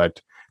grateful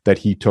that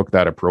he took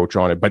that approach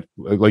on it. But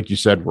like you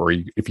said,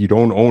 Rory, if you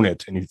don't own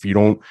it and if you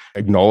don't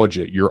acknowledge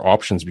it, your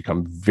options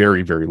become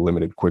very, very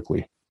limited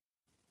quickly.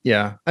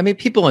 Yeah. I mean,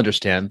 people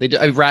understand.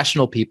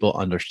 Rational people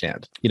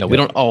understand. We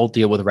don't all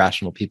deal with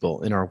rational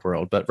people in our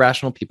world, but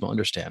rational people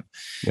understand.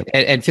 Yep.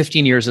 And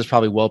 15 years is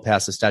probably well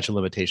past the statute of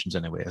limitations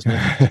anyway, isn't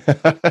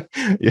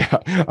it? Yeah,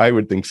 I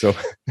would think so.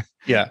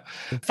 Yeah.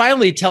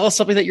 Finally, tell us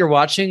something that you're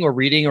watching or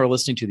reading or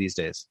listening to these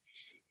days.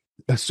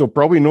 So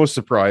probably no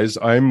surprise,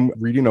 I'm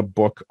reading a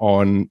book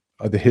on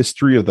the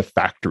history of the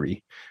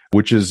factory,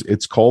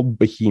 it's called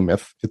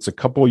Behemoth. It's a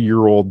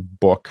couple-year-old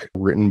book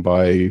written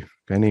by a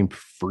guy named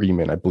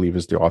Freeman, I believe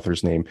is the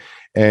author's name.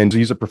 And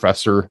he's a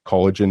professor,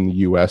 college in the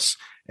US.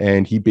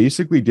 And he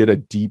basically did a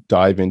deep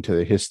dive into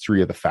the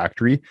history of the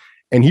factory.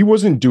 And he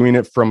wasn't doing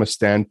it from a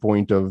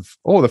standpoint of,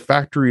 the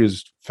factory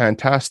is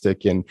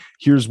fantastic and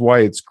here's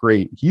why it's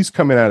great. He's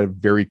coming at it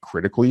very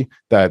critically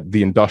that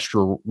the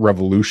Industrial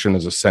Revolution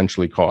has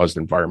essentially caused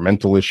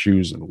environmental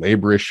issues and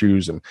labor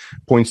issues, and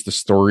points to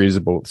stories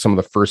about some of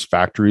the first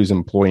factories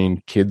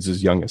employing kids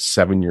as young as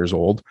 7 years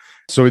old.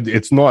 So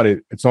it's not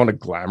a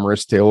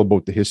glamorous tale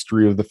about the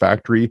history of the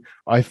factory.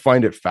 I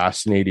find it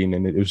fascinating,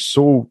 and it is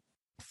so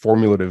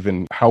formulative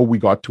in how we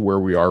got to where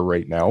we are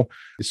right now.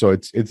 So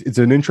it's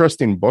an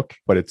interesting book,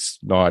 but it's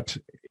not.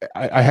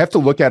 I have to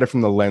look at it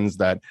from the lens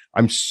that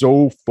I'm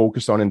so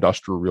focused on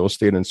industrial real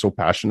estate and so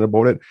passionate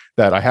about it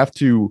that I have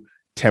to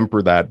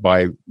temper that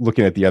by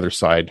looking at the other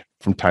side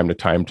from time to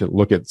time to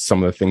look at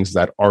some of the things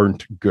that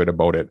aren't good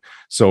about it.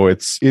 So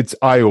it's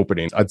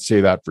eye-opening. I'd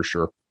say that for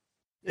sure.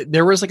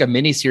 There was like a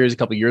mini series a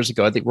couple of years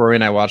ago. I think Rory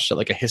and I watched it,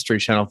 like a History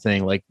Channel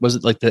thing. Like, was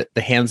it like the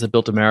Hands That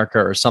Built America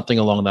or something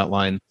along that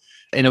line?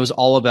 And it was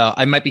all about,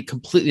 I might be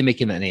completely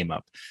making that name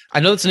up. I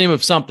know it's the name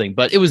of something,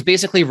 but it was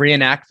basically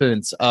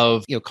reenactments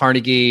of,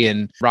 Carnegie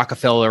and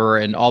Rockefeller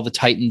and all the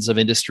titans of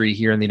industry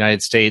here in the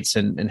United States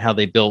and how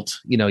they built,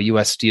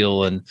 US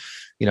Steel and,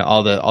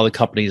 all the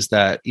companies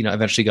that,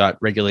 eventually got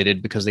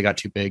regulated because they got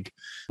too big.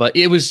 But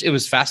it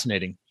was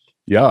fascinating.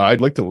 Yeah, I'd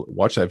like to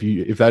watch that.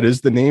 If that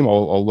is the name,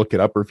 I'll look it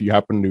up. Or if you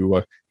happen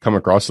to come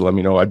across it, let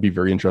me know. I'd be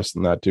very interested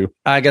in that too.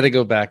 I got to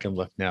go back and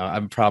look now.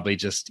 I'm probably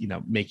just,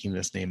 making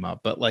this name up.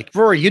 But like,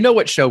 Rory,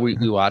 what show we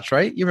watch,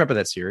 right? You remember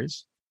that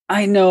series?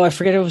 I know. I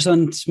forget it was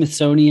on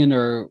Smithsonian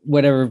or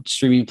whatever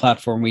streaming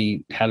platform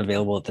we had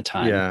available at the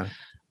time.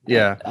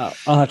 Yeah.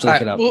 I'll have to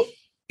look it up. Well,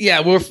 yeah,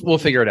 we'll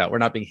figure it out. We're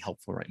not being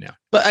helpful right now.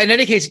 But in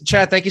any case,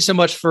 Chad, thank you so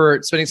much for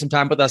spending some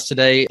time with us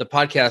today. The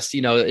podcast,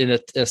 in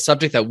a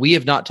subject that we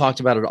have not talked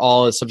about at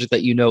all, a subject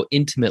that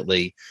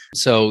intimately.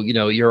 So,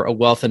 you're a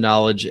wealth of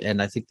knowledge.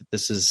 And I think that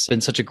this has been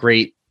such a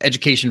great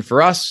education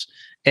for us.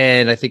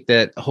 And I think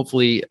that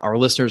hopefully our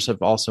listeners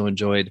have also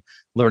enjoyed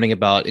learning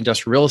about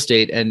industrial real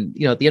estate. And,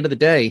 at the end of the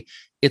day,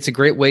 it's a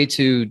great way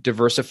to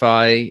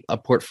diversify a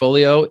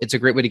portfolio. It's a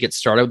great way to get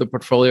started with a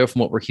portfolio from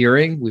what we're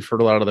hearing. We've heard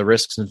a lot of the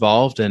risks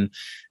involved. And,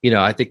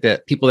 I think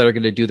that people that are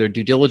going to do their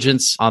due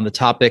diligence on the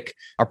topic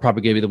are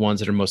probably going to be the ones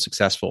that are most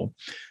successful.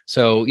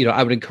 So,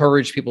 I would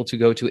encourage people to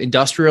go to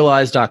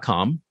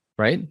industrialize.com,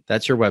 right?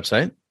 That's your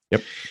website.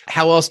 Yep.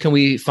 How else can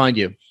we find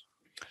you?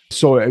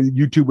 So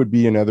YouTube would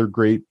be another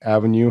great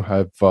avenue.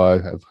 I've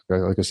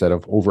like I said,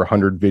 I've over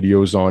 100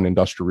 videos on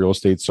industrial real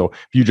estate. So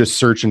if you just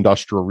search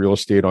industrial real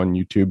estate on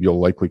YouTube,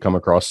 you'll likely come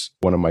across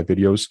one of my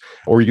videos.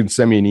 Or you can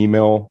send me an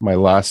email. My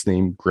last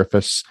name,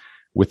 Griffiths,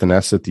 with an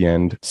S at the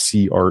end,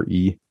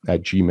 CRE@gmail.com.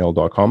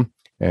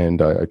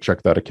 And I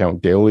check that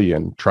account daily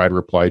and try to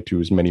reply to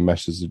as many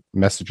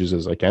messages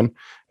as I can.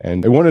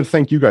 And I wanted to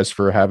thank you guys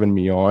for having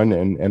me on,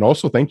 and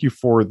also thank you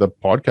for the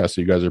podcast that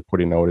you guys are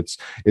putting out.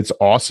 It's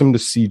awesome to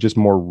see just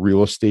more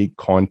real estate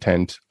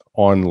content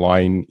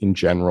online in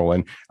general.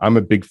 And I'm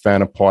a big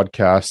fan of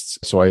podcasts,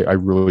 so I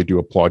really do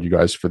applaud you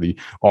guys for the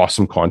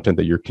awesome content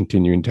that you're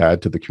continuing to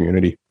add to the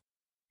community.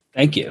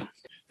 Thank you.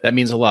 That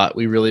means a lot.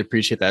 We really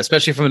appreciate that,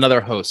 especially from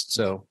another host.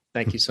 So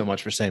thank you so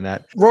much for saying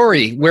that.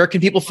 Rory, where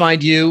can people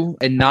find you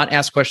and not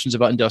ask questions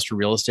about industrial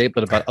real estate,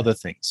 but about other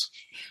things?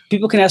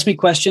 People can ask me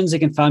questions. They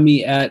can find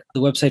me at the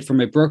website for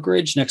my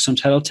brokerage, Next Home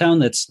Titletown.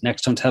 That's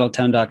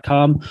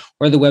nexthometitletown.com,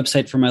 or the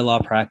website for my law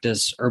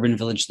practice, Urban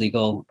Village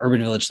Legal,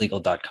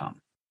 urbanvillagelegal.com.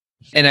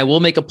 And I will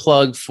make a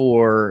plug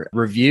for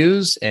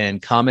reviews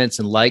and comments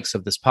and likes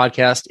of this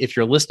podcast. If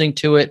you're listening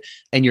to it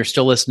and you're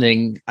still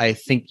listening, I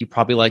think you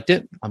probably liked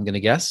it, I'm going to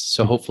guess.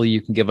 So hopefully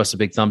you can give us a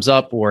big thumbs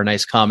up or a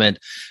nice comment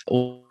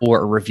or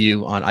a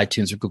review on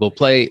iTunes or Google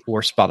Play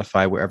or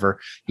Spotify, wherever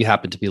you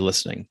happen to be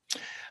listening.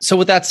 So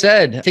with that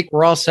said, I think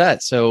we're all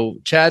set. So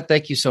Chad,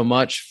 thank you so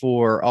much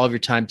for all of your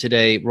time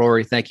today.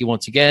 Rory, thank you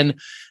once again.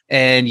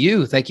 And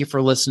thank you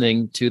for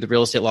listening to the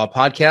Real Estate Law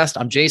Podcast.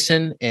 I'm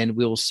Jason, and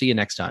we will see you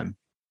next time.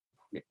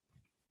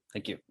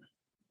 Thank you.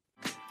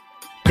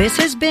 This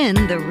has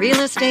been the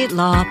Real Estate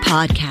Law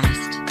Podcast.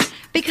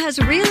 Because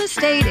real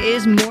estate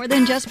is more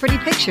than just pretty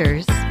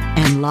pictures,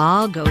 and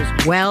law goes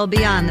well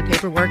beyond the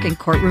paperwork and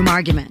courtroom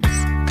arguments.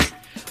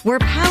 We're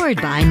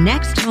powered by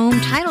Next Home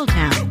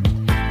Titletown,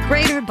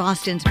 Greater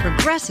Boston's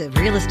progressive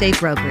real estate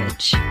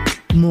brokerage.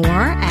 More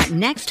at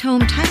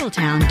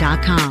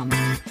nexthometitletown.com.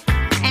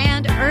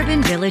 And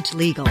Urban Village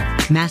Legal,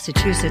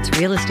 Massachusetts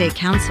Real Estate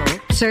Council,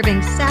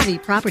 serving savvy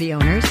property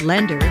owners,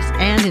 lenders,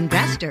 and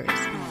investors.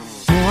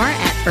 More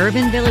at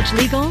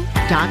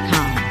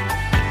urbanvillagelegal.com.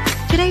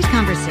 Today's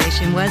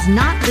conversation was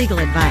not legal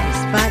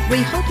advice, but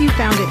we hope you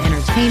found it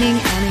entertaining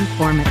and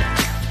informative.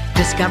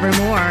 Discover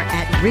more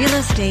at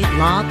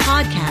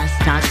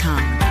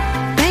realestatelawpodcast.com.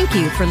 Thank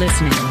you for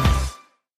listening.